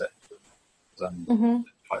outsource it. I'm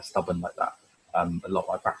quite stubborn like that. A lot of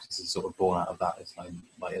my practice is sort of born out of that. It's like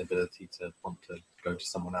my inability to want to go to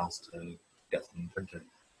someone else to get something printed.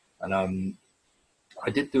 And I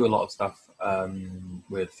did do a lot of stuff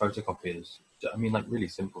with photocopiers. I mean, like really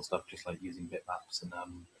simple stuff, just like using bitmaps and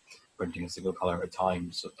printing a single color at a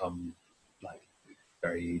time. So, like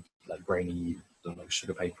very like grainy, sort of like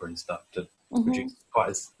sugar paper and stuff to produce quite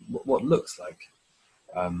as what looks like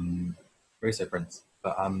Riso prints.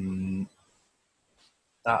 But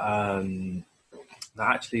that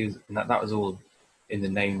actually is, that was all in the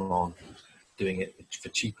name of doing it for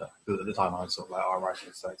cheaper. Because at the time I was sort of like, oh, right,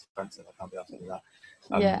 it's so expensive, I can't be able to do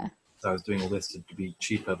that. So I was doing all this to be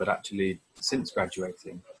cheaper, but actually since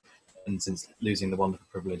graduating and since losing the wonderful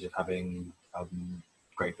privilege of having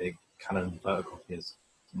great big Canon photocopiers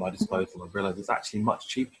at my disposal, I've realised it's actually much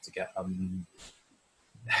cheaper to get,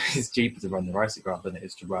 it's cheaper to run the Risograph than it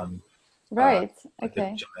is to run a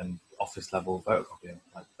giant office level photocopier.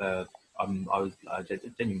 Like I was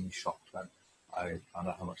genuinely shocked when I found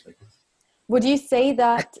out how much they cost. Would you say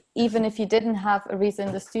that even if you didn't have a Riso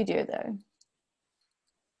in the studio though?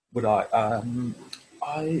 Would I?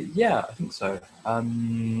 Yeah, I think so.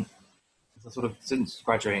 Sort of since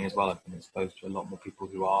graduating as well, I've been exposed to a lot more people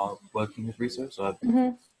who are working with Riso, so I've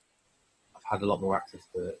had a lot more access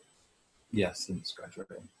to it. Yeah, since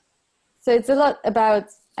graduating. So it's a lot about,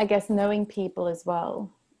 I guess, knowing people as well,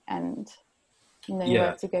 and knowing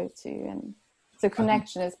where to go to, and so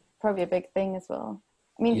connection is probably a big thing as well.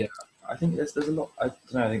 I mean, I think there's a lot. I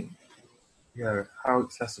don't know. I think how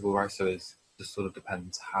accessible Riso is just sort of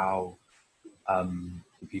depends how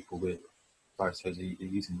the people with Risos are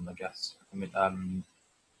using them, I guess. I mean,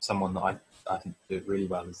 someone that I think do it really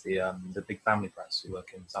well is the big family press who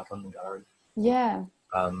work in South London Gallery. Yeah.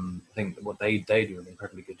 I think what they do an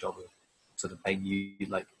incredibly good job of sort of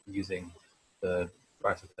using the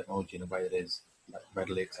Riso technology in a way that is like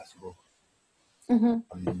readily accessible. And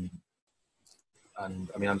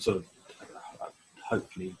I mean, I'm sort of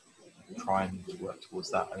hopefully trying to work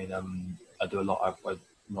towards that. I mean, I do a lot.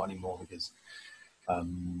 Not anymore because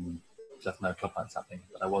there's no club nights happening.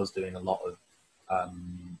 But I was doing a lot of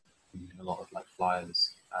like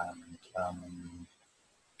flyers and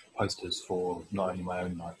posters for not only my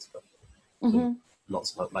own nights, but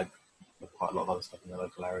lots of like quite a lot of other stuff in the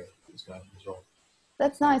local area that was going as well.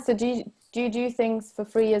 That's nice. So do you do things for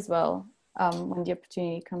free as well? when the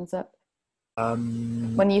opportunity comes up?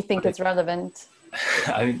 When you think it's relevant?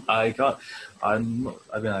 I can't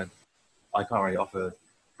really offer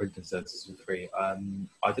printing services for free.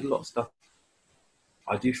 I did a lot of stuff.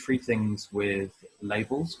 I do free things with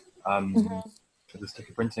labels for the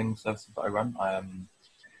sticker printing services that I run.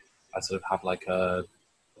 I sort of have like a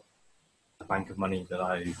bank of money that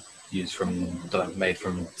I use that I've made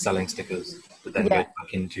from selling stickers, that then goes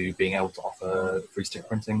back into being able to offer free sticker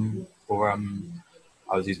printing for.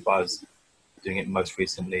 I was doing it most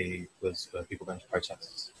recently was for people going to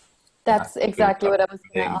protests. That's exactly what I was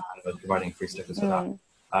going to ask. Providing free stickers for that.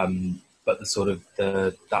 But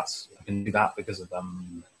I can do that because of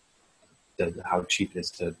how cheap it is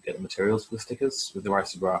to get the materials for the stickers with the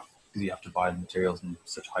Risograph, because you have to buy the materials in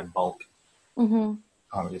such high bulk.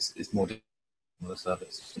 It's more difficult than the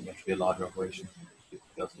service. You have to be a larger operation to be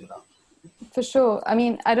able to do that. For sure. I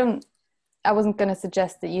mean, I wasn't going to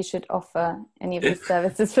suggest that you should offer any of these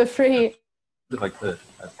services for free. If I could.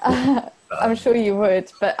 I'm sure you would,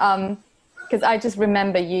 but because I just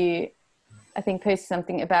remember you, I think, posted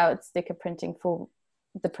something about sticker printing for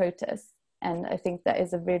the protests, and I think that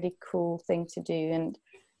is a really cool thing to do. And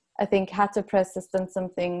I think HATO Press has done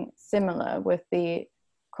something similar with the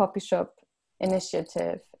copy shop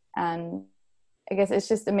initiative, and I guess it's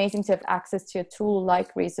just amazing to have access to a tool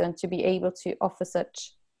like Riso and to be able to offer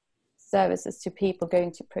such services to people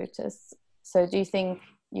going to protests. So do you think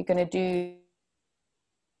you're going to do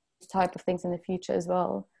this type of things in the future as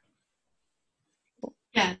well?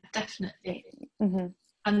 Yeah, definitely.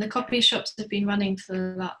 And the copy shops have been running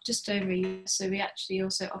for just over a year, so we actually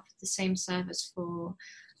also offered the same service for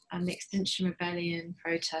the Extinction Rebellion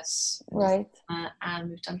protests. Right. And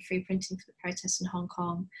we've done free printing for the protests in Hong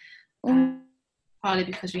Kong, partly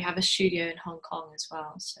because we have a studio in Hong Kong as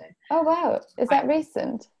well. So. Oh wow, is that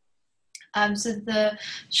recent? So the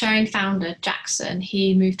sharing founder, Jackson,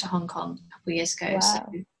 he moved to Hong Kong a couple of years ago. Wow.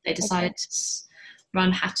 So they decided to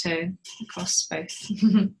run HATO across both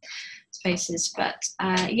spaces. But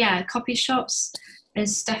copy shops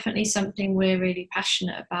is definitely something we're really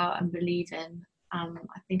passionate about and believe in. I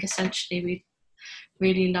think essentially we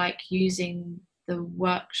really like using the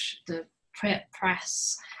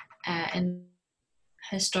press in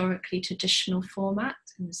historically traditional format,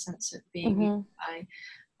 in the sense of being used by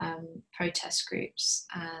protest groups,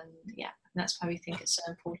 and that's why we think it's so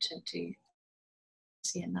important to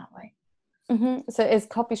see it in that way. So is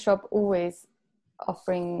copy shop always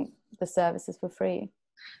offering the services for free?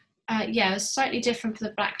 It's slightly different for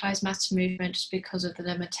the Black Lives Matter movement just because of the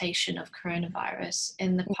limitation of coronavirus.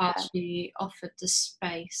 In the past, we offered the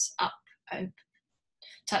space up to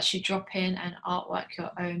actually drop in and artwork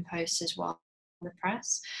your own posters while in the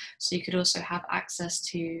press. So you could also have access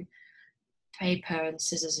to paper and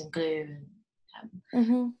scissors and glue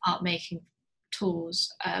and art making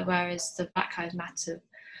tools, whereas the Black Lives Matter,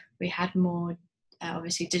 we had more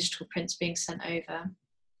obviously digital prints being sent over.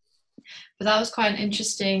 But that was quite an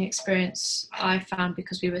interesting experience, I found,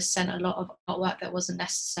 because we were sent a lot of artwork that wasn't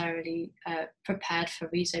necessarily prepared for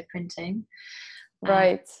Riso printing.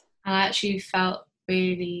 Right. And I actually felt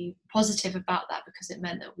really positive about that, because it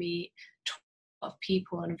meant that we taught a lot of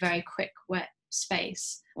people in a very quick, wet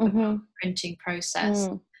space about the printing process.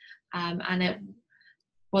 And it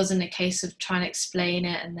wasn't a case of trying to explain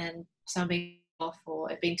it and then something off or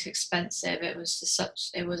it being too expensive. It was just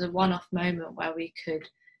it was a one-off moment where we could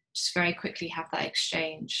just very quickly have that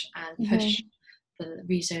exchange and push the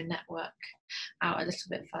Riso network out a little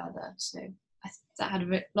bit further. So that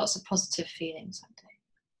had lots of positive feelings that day.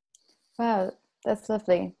 Wow, that's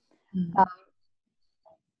lovely.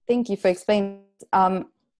 Thank you for explaining.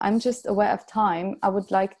 I'm just aware of time. I would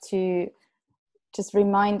like to just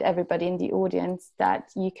remind everybody in the audience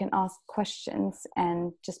that you can ask questions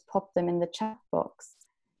and just pop them in the chat box.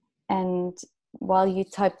 And while you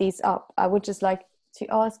type these up, I would just like to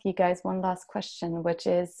ask you guys one last question, which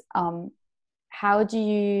is, how do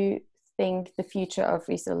you think the future of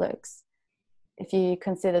Riso looks? If you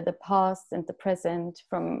consider the past and the present,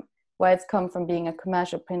 from where it's come from being a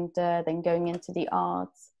commercial printer, then going into the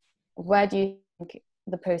arts, where do you think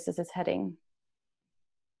the process is heading?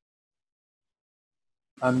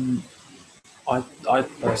 I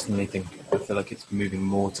personally feel like it's moving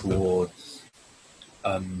more towards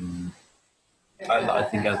I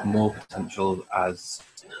think has more potential as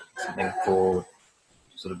something for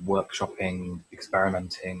sort of workshopping,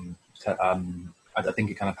 experimenting. I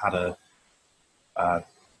think it kind of had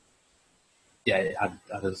it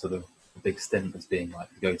had a sort of big stint as being like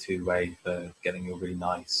the go-to way for getting your really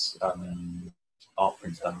nice art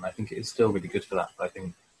prints done. And I think it is still really good for that. But I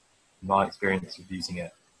think my experience of using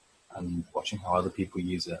it and watching how other people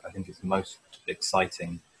use it. I think it's most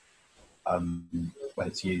exciting when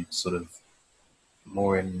it's used sort of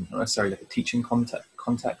more in not necessarily like a teaching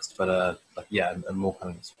context, but like a more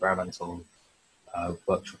kind of experimental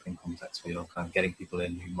workshopping context where you're kind of getting people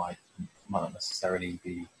in who might not necessarily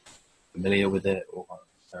be familiar with it or not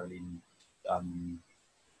necessarily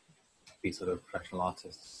be sort of professional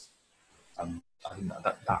artists. I think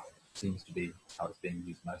that seems to be how it's being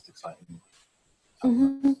used most exciting.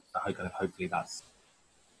 Hopefully that's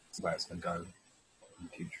where it's going to go in the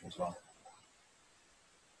future as well.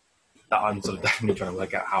 That I'm sort of definitely trying to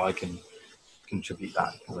work out how I can contribute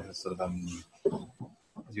that, because I sort of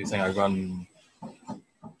as you were saying, I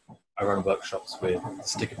run workshops with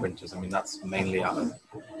sticker printers. I mean, that's mainly out of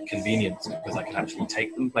convenience because I can actually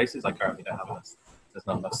take them places. I currently don't have there's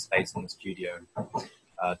not enough space in the studio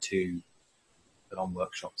to put on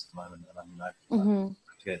workshops at the moment, and I have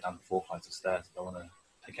to get it down 4 flights of stairs if I want to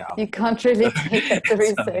take it out. You can't really take it to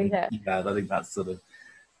Riso, yeah. Yeah, I think that's sort of.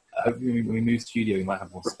 Hopefully, when we move studio, we might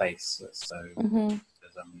have more space, so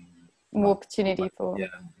there's more opportunity for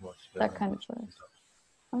more that kind of work.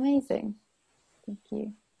 Amazing, thank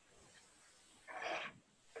you.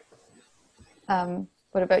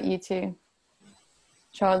 What about you two?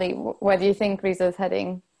 Charlie, where do you think Riso is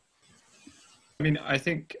heading? I mean, I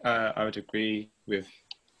think I would agree with.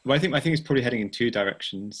 Well, I think it's probably heading in 2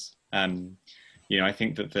 directions. I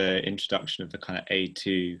think that the introduction of the kind of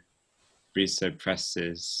A2 Riso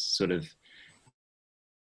presses sort of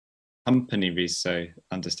company Riso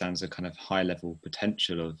understands a kind of high level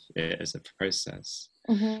potential of it as a process.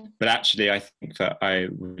 But actually, I think that I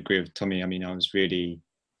would agree with Tommy. I mean, I was really.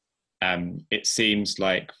 It seems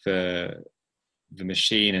like the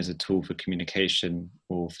machine as a tool for communication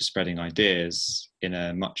or for spreading ideas in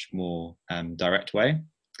a much more direct way.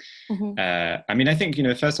 I mean, I think,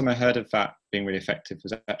 the first time I heard of that being really effective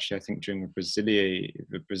was actually, I think, during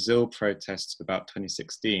the Brazil protests of about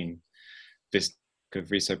 2016. This of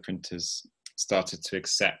Riso printers started to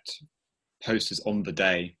accept posters on the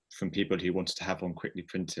day from people who wanted to have one quickly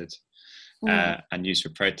printed and used for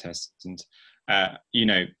protests. And,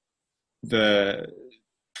 the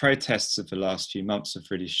protests of the last few months have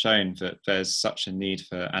really shown that there's such a need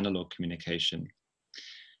for analog communication,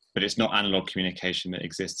 but it's not analog communication that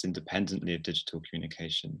exists independently of digital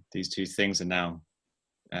communication. These two things are now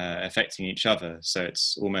affecting each other. So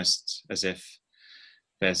it's almost as if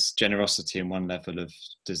there's generosity in one level of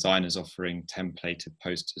designers offering templated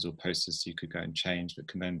posters or posters you could go and change that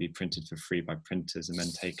can then be printed for free by printers and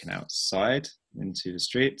then taken outside into the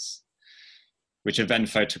streets, which are then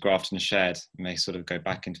photographed and shared, and they sort of go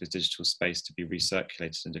back into the digital space to be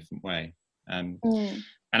recirculated in a different way. And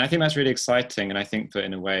I think that's really exciting. And I think that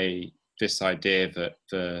in a way, this idea that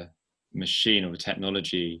the machine or the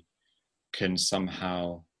technology can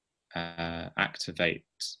somehow activate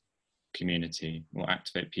community or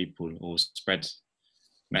activate people or spread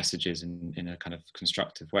messages in a kind of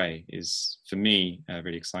constructive way is, for me,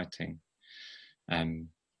 really exciting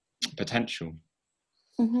potential.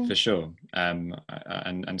 For sure, and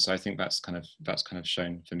so I think that's kind of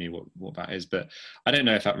shown for me what that is. But I don't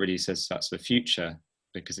know if that really says that's the future,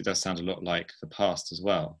 because it does sound a lot like the past as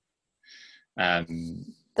well.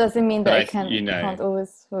 Doesn't mean that it can't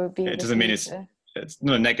always be. It doesn't mean it's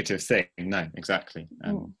not a negative thing. No, exactly.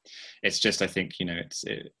 It's just, I think,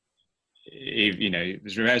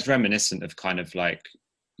 it's reminiscent of kind of like,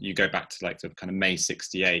 you go back to like the kind of May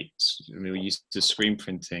 '68. We were used to screen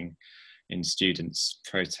printing in students'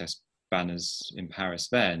 protest banners in Paris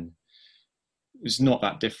then. It's not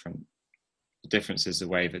that different. The difference is the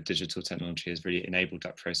way that digital technology has really enabled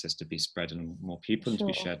that process to be spread on more people and to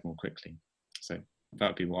be shared more quickly. So that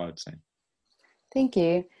would be what I would say. Thank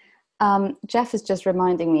you. Jeff is just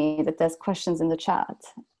reminding me that there's questions in the chat.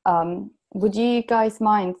 Would you guys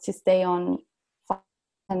mind to stay on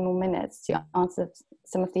 10 more minutes to answer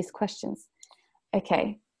some of these questions?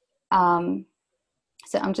 Okay.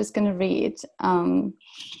 So I'm just going to read.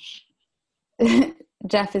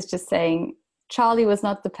 Jeff is just saying, Charlie was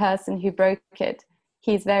not the person who broke it.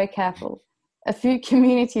 He's very careful. A few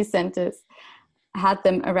community centers had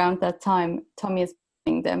them around that time. Tommy is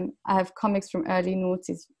bringing them. I have comics from early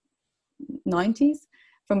 90s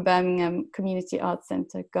from Birmingham Community Arts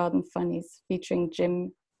Centre, Garden Funnies, featuring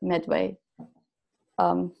Jim Medway.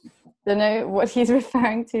 Don't know what he's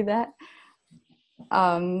referring to there.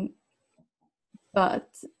 But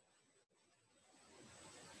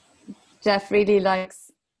Jeff really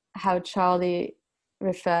likes how Charlie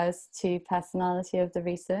refers to personality of the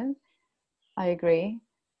Riso. I agree.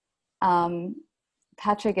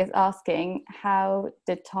 Patrick is asking, how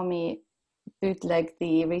did Tommy bootleg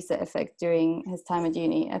the Riso effect during his time at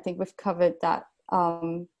uni. I think we've covered that,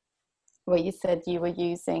 where you said you were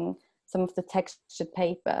using some of the textured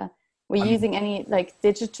paper. Were you using any like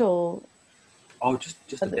digital? Oh, just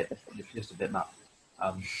a bit, just a bitmap.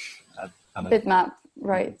 Bitmap,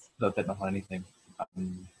 right? No bitmap on anything,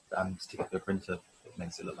 and stick it to a printer. It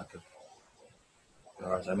makes it look like a.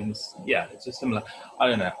 I mean, it's just similar. I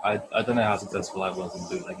don't know. I don't know how successful I was in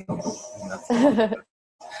bootlegging.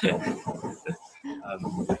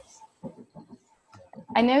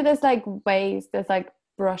 I know there's like ways, there's like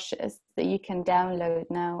brushes that you can download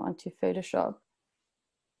now onto Photoshop.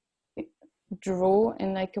 Draw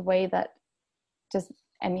in like a way that just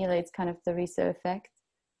emulates kind of the Riso effect.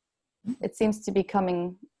 It seems to be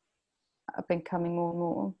coming up and coming more and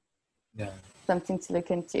more. Yeah. Something to look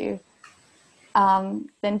into.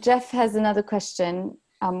 Then Jeff has another question.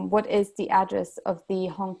 What is the address of the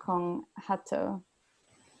Hong Kong HATO?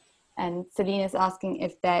 And Celine is asking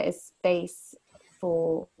if there is space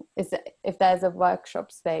for, if there's a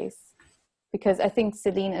workshop space, because I think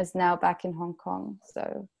Celine is now back in Hong Kong.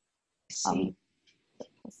 So,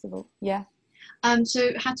 possible, yeah.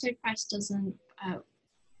 So HATO Press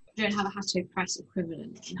don't have a HATO Press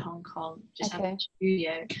equivalent in Hong Kong. Just have a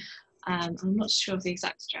studio. I'm not sure of the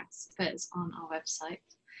exact address, but it's on our website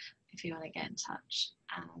if you want to get in touch.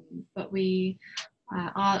 But we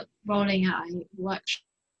are rolling out a workshop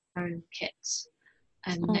kit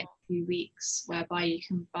in the next few weeks, whereby you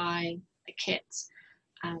can buy a kit,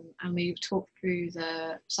 and we've talked through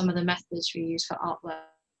some of the methods we use for artwork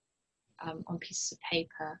on pieces of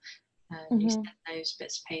paper. You send those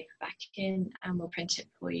bits of paper back in, and we'll print it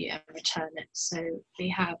for you and return it. So we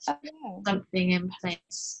have something in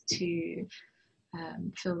place to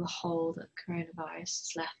fill the hole that coronavirus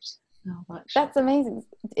has left in our workshop. That's amazing.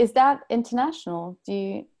 Is that international? Do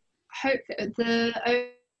you hope the only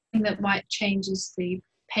thing that might change is the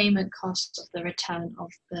payment cost of the return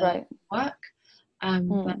of the work?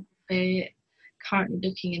 But we're currently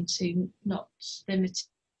looking into not limited.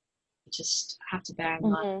 Just have to bear in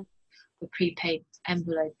mind the prepaid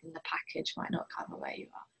envelope in the package might not cover where you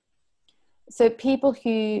are. So people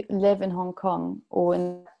who live in Hong Kong or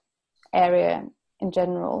in the area in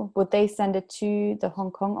general, would they send it to the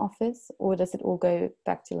Hong Kong office, or does it all go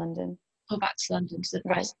back to London? Or back to London to the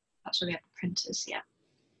press. That's where we have the printers, yeah.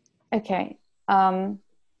 Okay.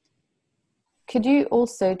 Could you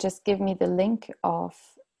also just give me the link of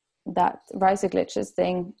that Riso glitches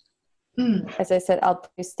thing? As I said, I'll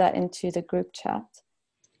post that into the group chat.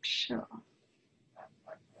 Sure.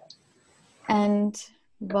 And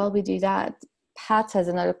while we do that, Pat has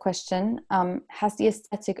another question. Has the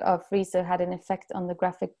aesthetic of Riso had an effect on the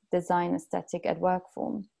graphic design aesthetic at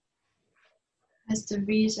Workform? Has the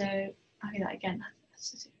Riso... I'll do that again.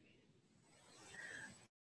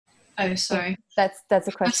 Oh, sorry. That's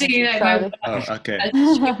a question. Oh, okay.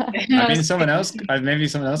 I mean, someone else. Maybe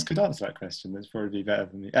someone else could answer that question. That's probably better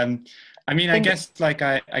than me. I mean, I guess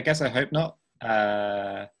I hope not.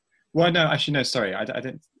 Well, no, actually, no. Sorry, I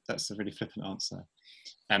don't. That's a really flippant answer.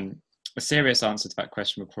 A serious answer to that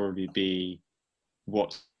question would probably be,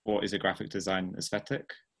 what is a graphic design aesthetic?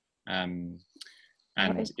 And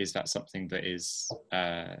is that something that is,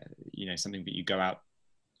 something that you go out,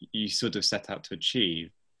 you sort of set out to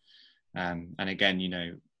achieve? And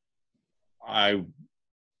again, I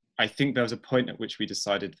think there was a point at which we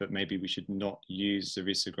decided that maybe we should not use the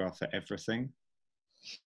Risograph for everything,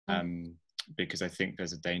 because I think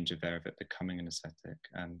there's a danger there of it becoming an aesthetic.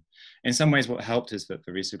 In some ways, what helped is that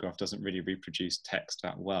the Risograph doesn't really reproduce text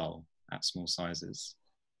that well at small sizes.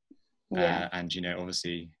 And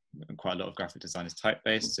obviously, quite a lot of graphic design is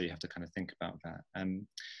type-based, so you have to kind of think about that.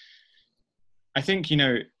 I think,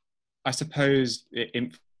 I suppose it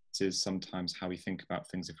influences sometimes how we think about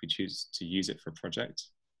things if we choose to use it for a project.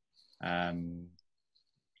 I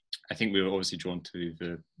think we were obviously drawn to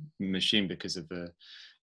the machine because of the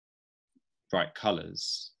bright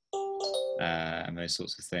colours and those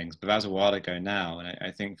sorts of things. But that was a while ago now, and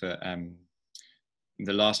I think that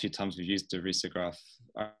the last few times we've used the Risograph,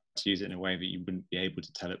 I had to use it in a way that you wouldn't be able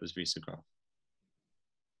to tell it was Risograph.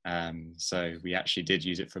 So we actually did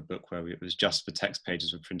use it for a book where it was just the text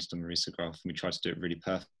pages were printed on the Risograph, and we tried to do it really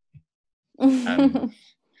perfectly.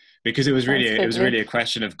 Because it was really a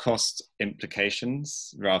question of cost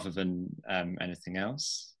implications rather than anything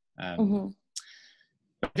else.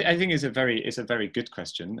 I think it's a very good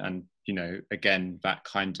question, and again, that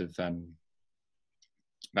kind of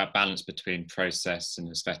that balance between process and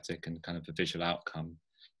aesthetic and kind of the visual outcome,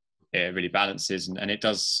 it really balances, and it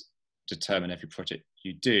does determine every project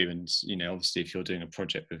you do. And obviously, if you're doing a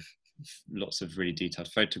project with lots of really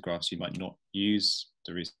detailed photographs, you might not use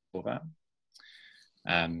the Riso for that.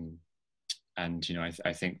 And you know,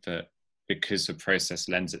 I think that because the process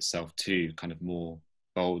lends itself to kind of more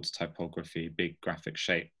bold typography, big graphic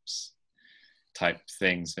shapes type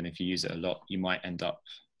things, then if you use it a lot, you might end up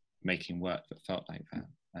making work that felt like that.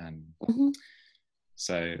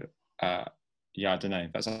 So yeah, I don't know,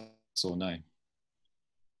 that's yes or no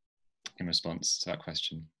in response to that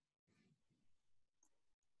question.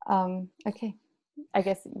 Okay, I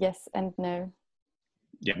guess yes and no.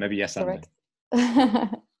 Yeah, maybe yes and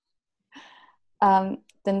no.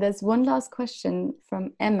 Then there's one last question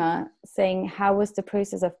from Emma saying, how was the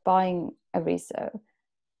process of buying a Riso?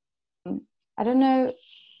 I don't know,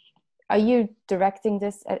 are you directing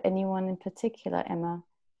this at anyone in particular, Emma?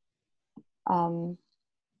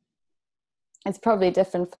 It's probably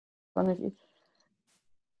different for one of you.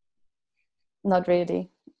 Not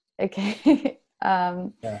really. Okay.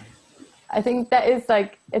 Yeah. I think that is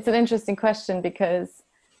like, it's an interesting question because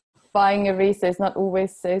buying a Riso is not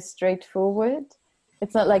always so straightforward.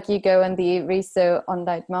 It's not like you go in the Riso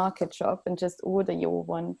online market shop and just order your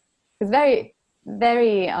one. Because very,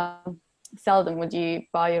 very seldom would you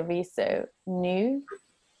buy a Riso new.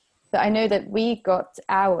 So I know that we got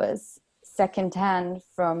ours secondhand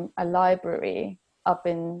from a library up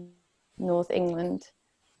in North England,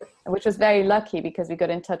 which was very lucky because we got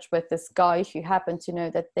in touch with this guy who happened to know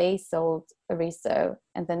that they sold a Riso,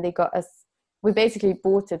 and then they got us, we basically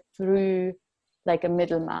bought it through like a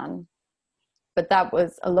middleman. But that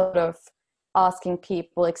was a lot of asking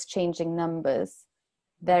people, exchanging numbers,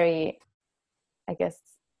 very, I guess,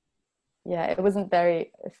 yeah, it wasn't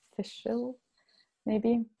very official,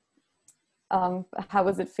 maybe. How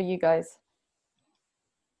was it for you guys?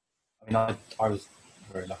 I mean, I was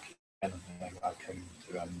very lucky. And I came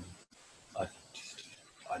to, I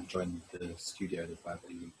joined the studio where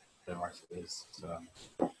the writer is, so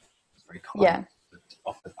it's very kind. Yeah, that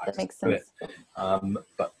offered that makes to sense. it.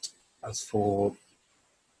 But as for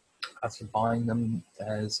buying them,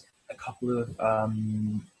 there's a couple of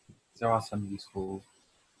there are some useful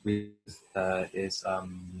reasons. There is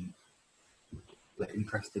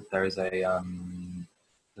interested. There is a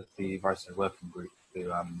the Riso working group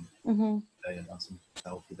who they announce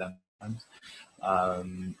themselves with them, and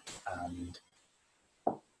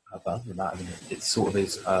but other than that, I mean, it sort of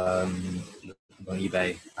is looking on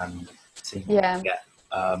eBay and seeing what you get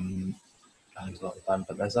and a lot of the time.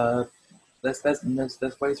 But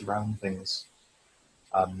there's ways around things.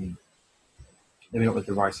 Maybe not with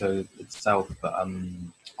the Riso itself, but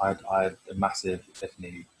I had a massive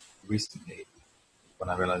epiphany recently when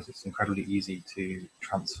I realised it's incredibly easy to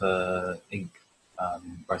transfer ink,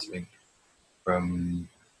 Riso ink, from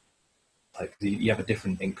like you have a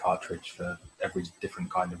different ink cartridge for every different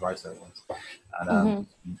kind of Riso ones, and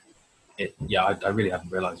I really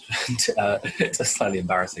haven't realised. It's slightly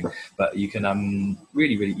embarrassing, but you can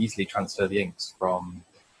really really easily transfer the inks from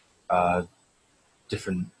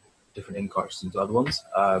different ink cartridges into other ones,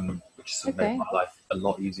 which has made my life a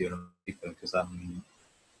lot easier and cheaper because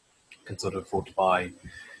can sort of afford to buy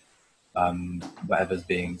whatever's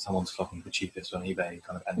being someone's flocking the cheapest on eBay,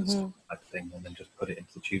 kind of end of stock type thing, and then just put it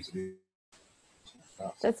into the tubes.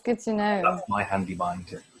 That's good to know. That's my handy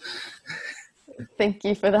mind. Thank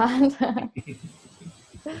you for that.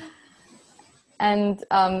 And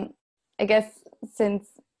I guess since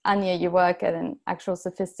Anya, you work at an actual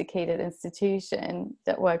sophisticated institution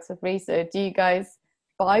that works with Riso, do you guys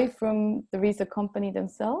buy from the Riso company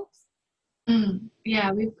themselves?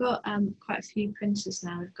 Yeah, we've got quite a few printers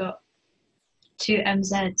now. We've got 2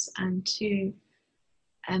 MZs and 3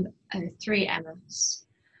 MFs.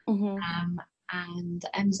 And the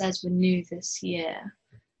MZs were new this year.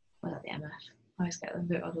 Well, the MF, I always get them a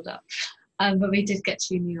bit muddled up. But we did get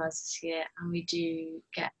 2 new ones this year, and we do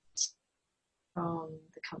get from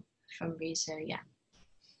Riso, yeah.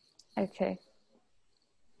 Okay,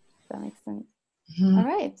 that makes sense. All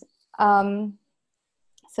right.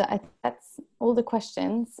 So that's all the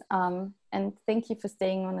questions, and thank you for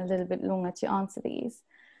staying on a little bit longer to answer these.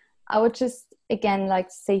 I would just again like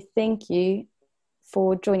to say thank you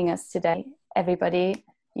for joining us today, everybody,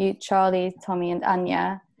 you, Charlie, Tommy and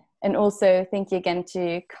Anya, and also thank you again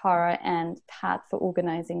to Cara and Pat for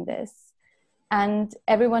organizing this. And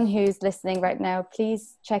everyone who's listening right now,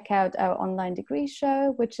 please check out our online degree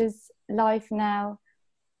show, which is live now.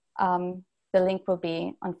 The link will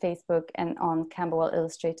be on Facebook and on Camberwell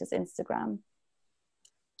Illustrator's Instagram.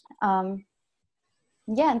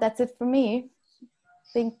 Yeah, and that's it for me.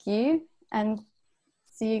 Thank you, and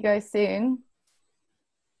see you guys soon.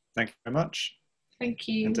 Thank you very much. Thank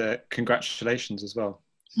you. And congratulations as well.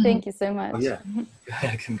 Thank you so much. Oh yeah,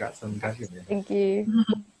 congrats on graduating. Thank you.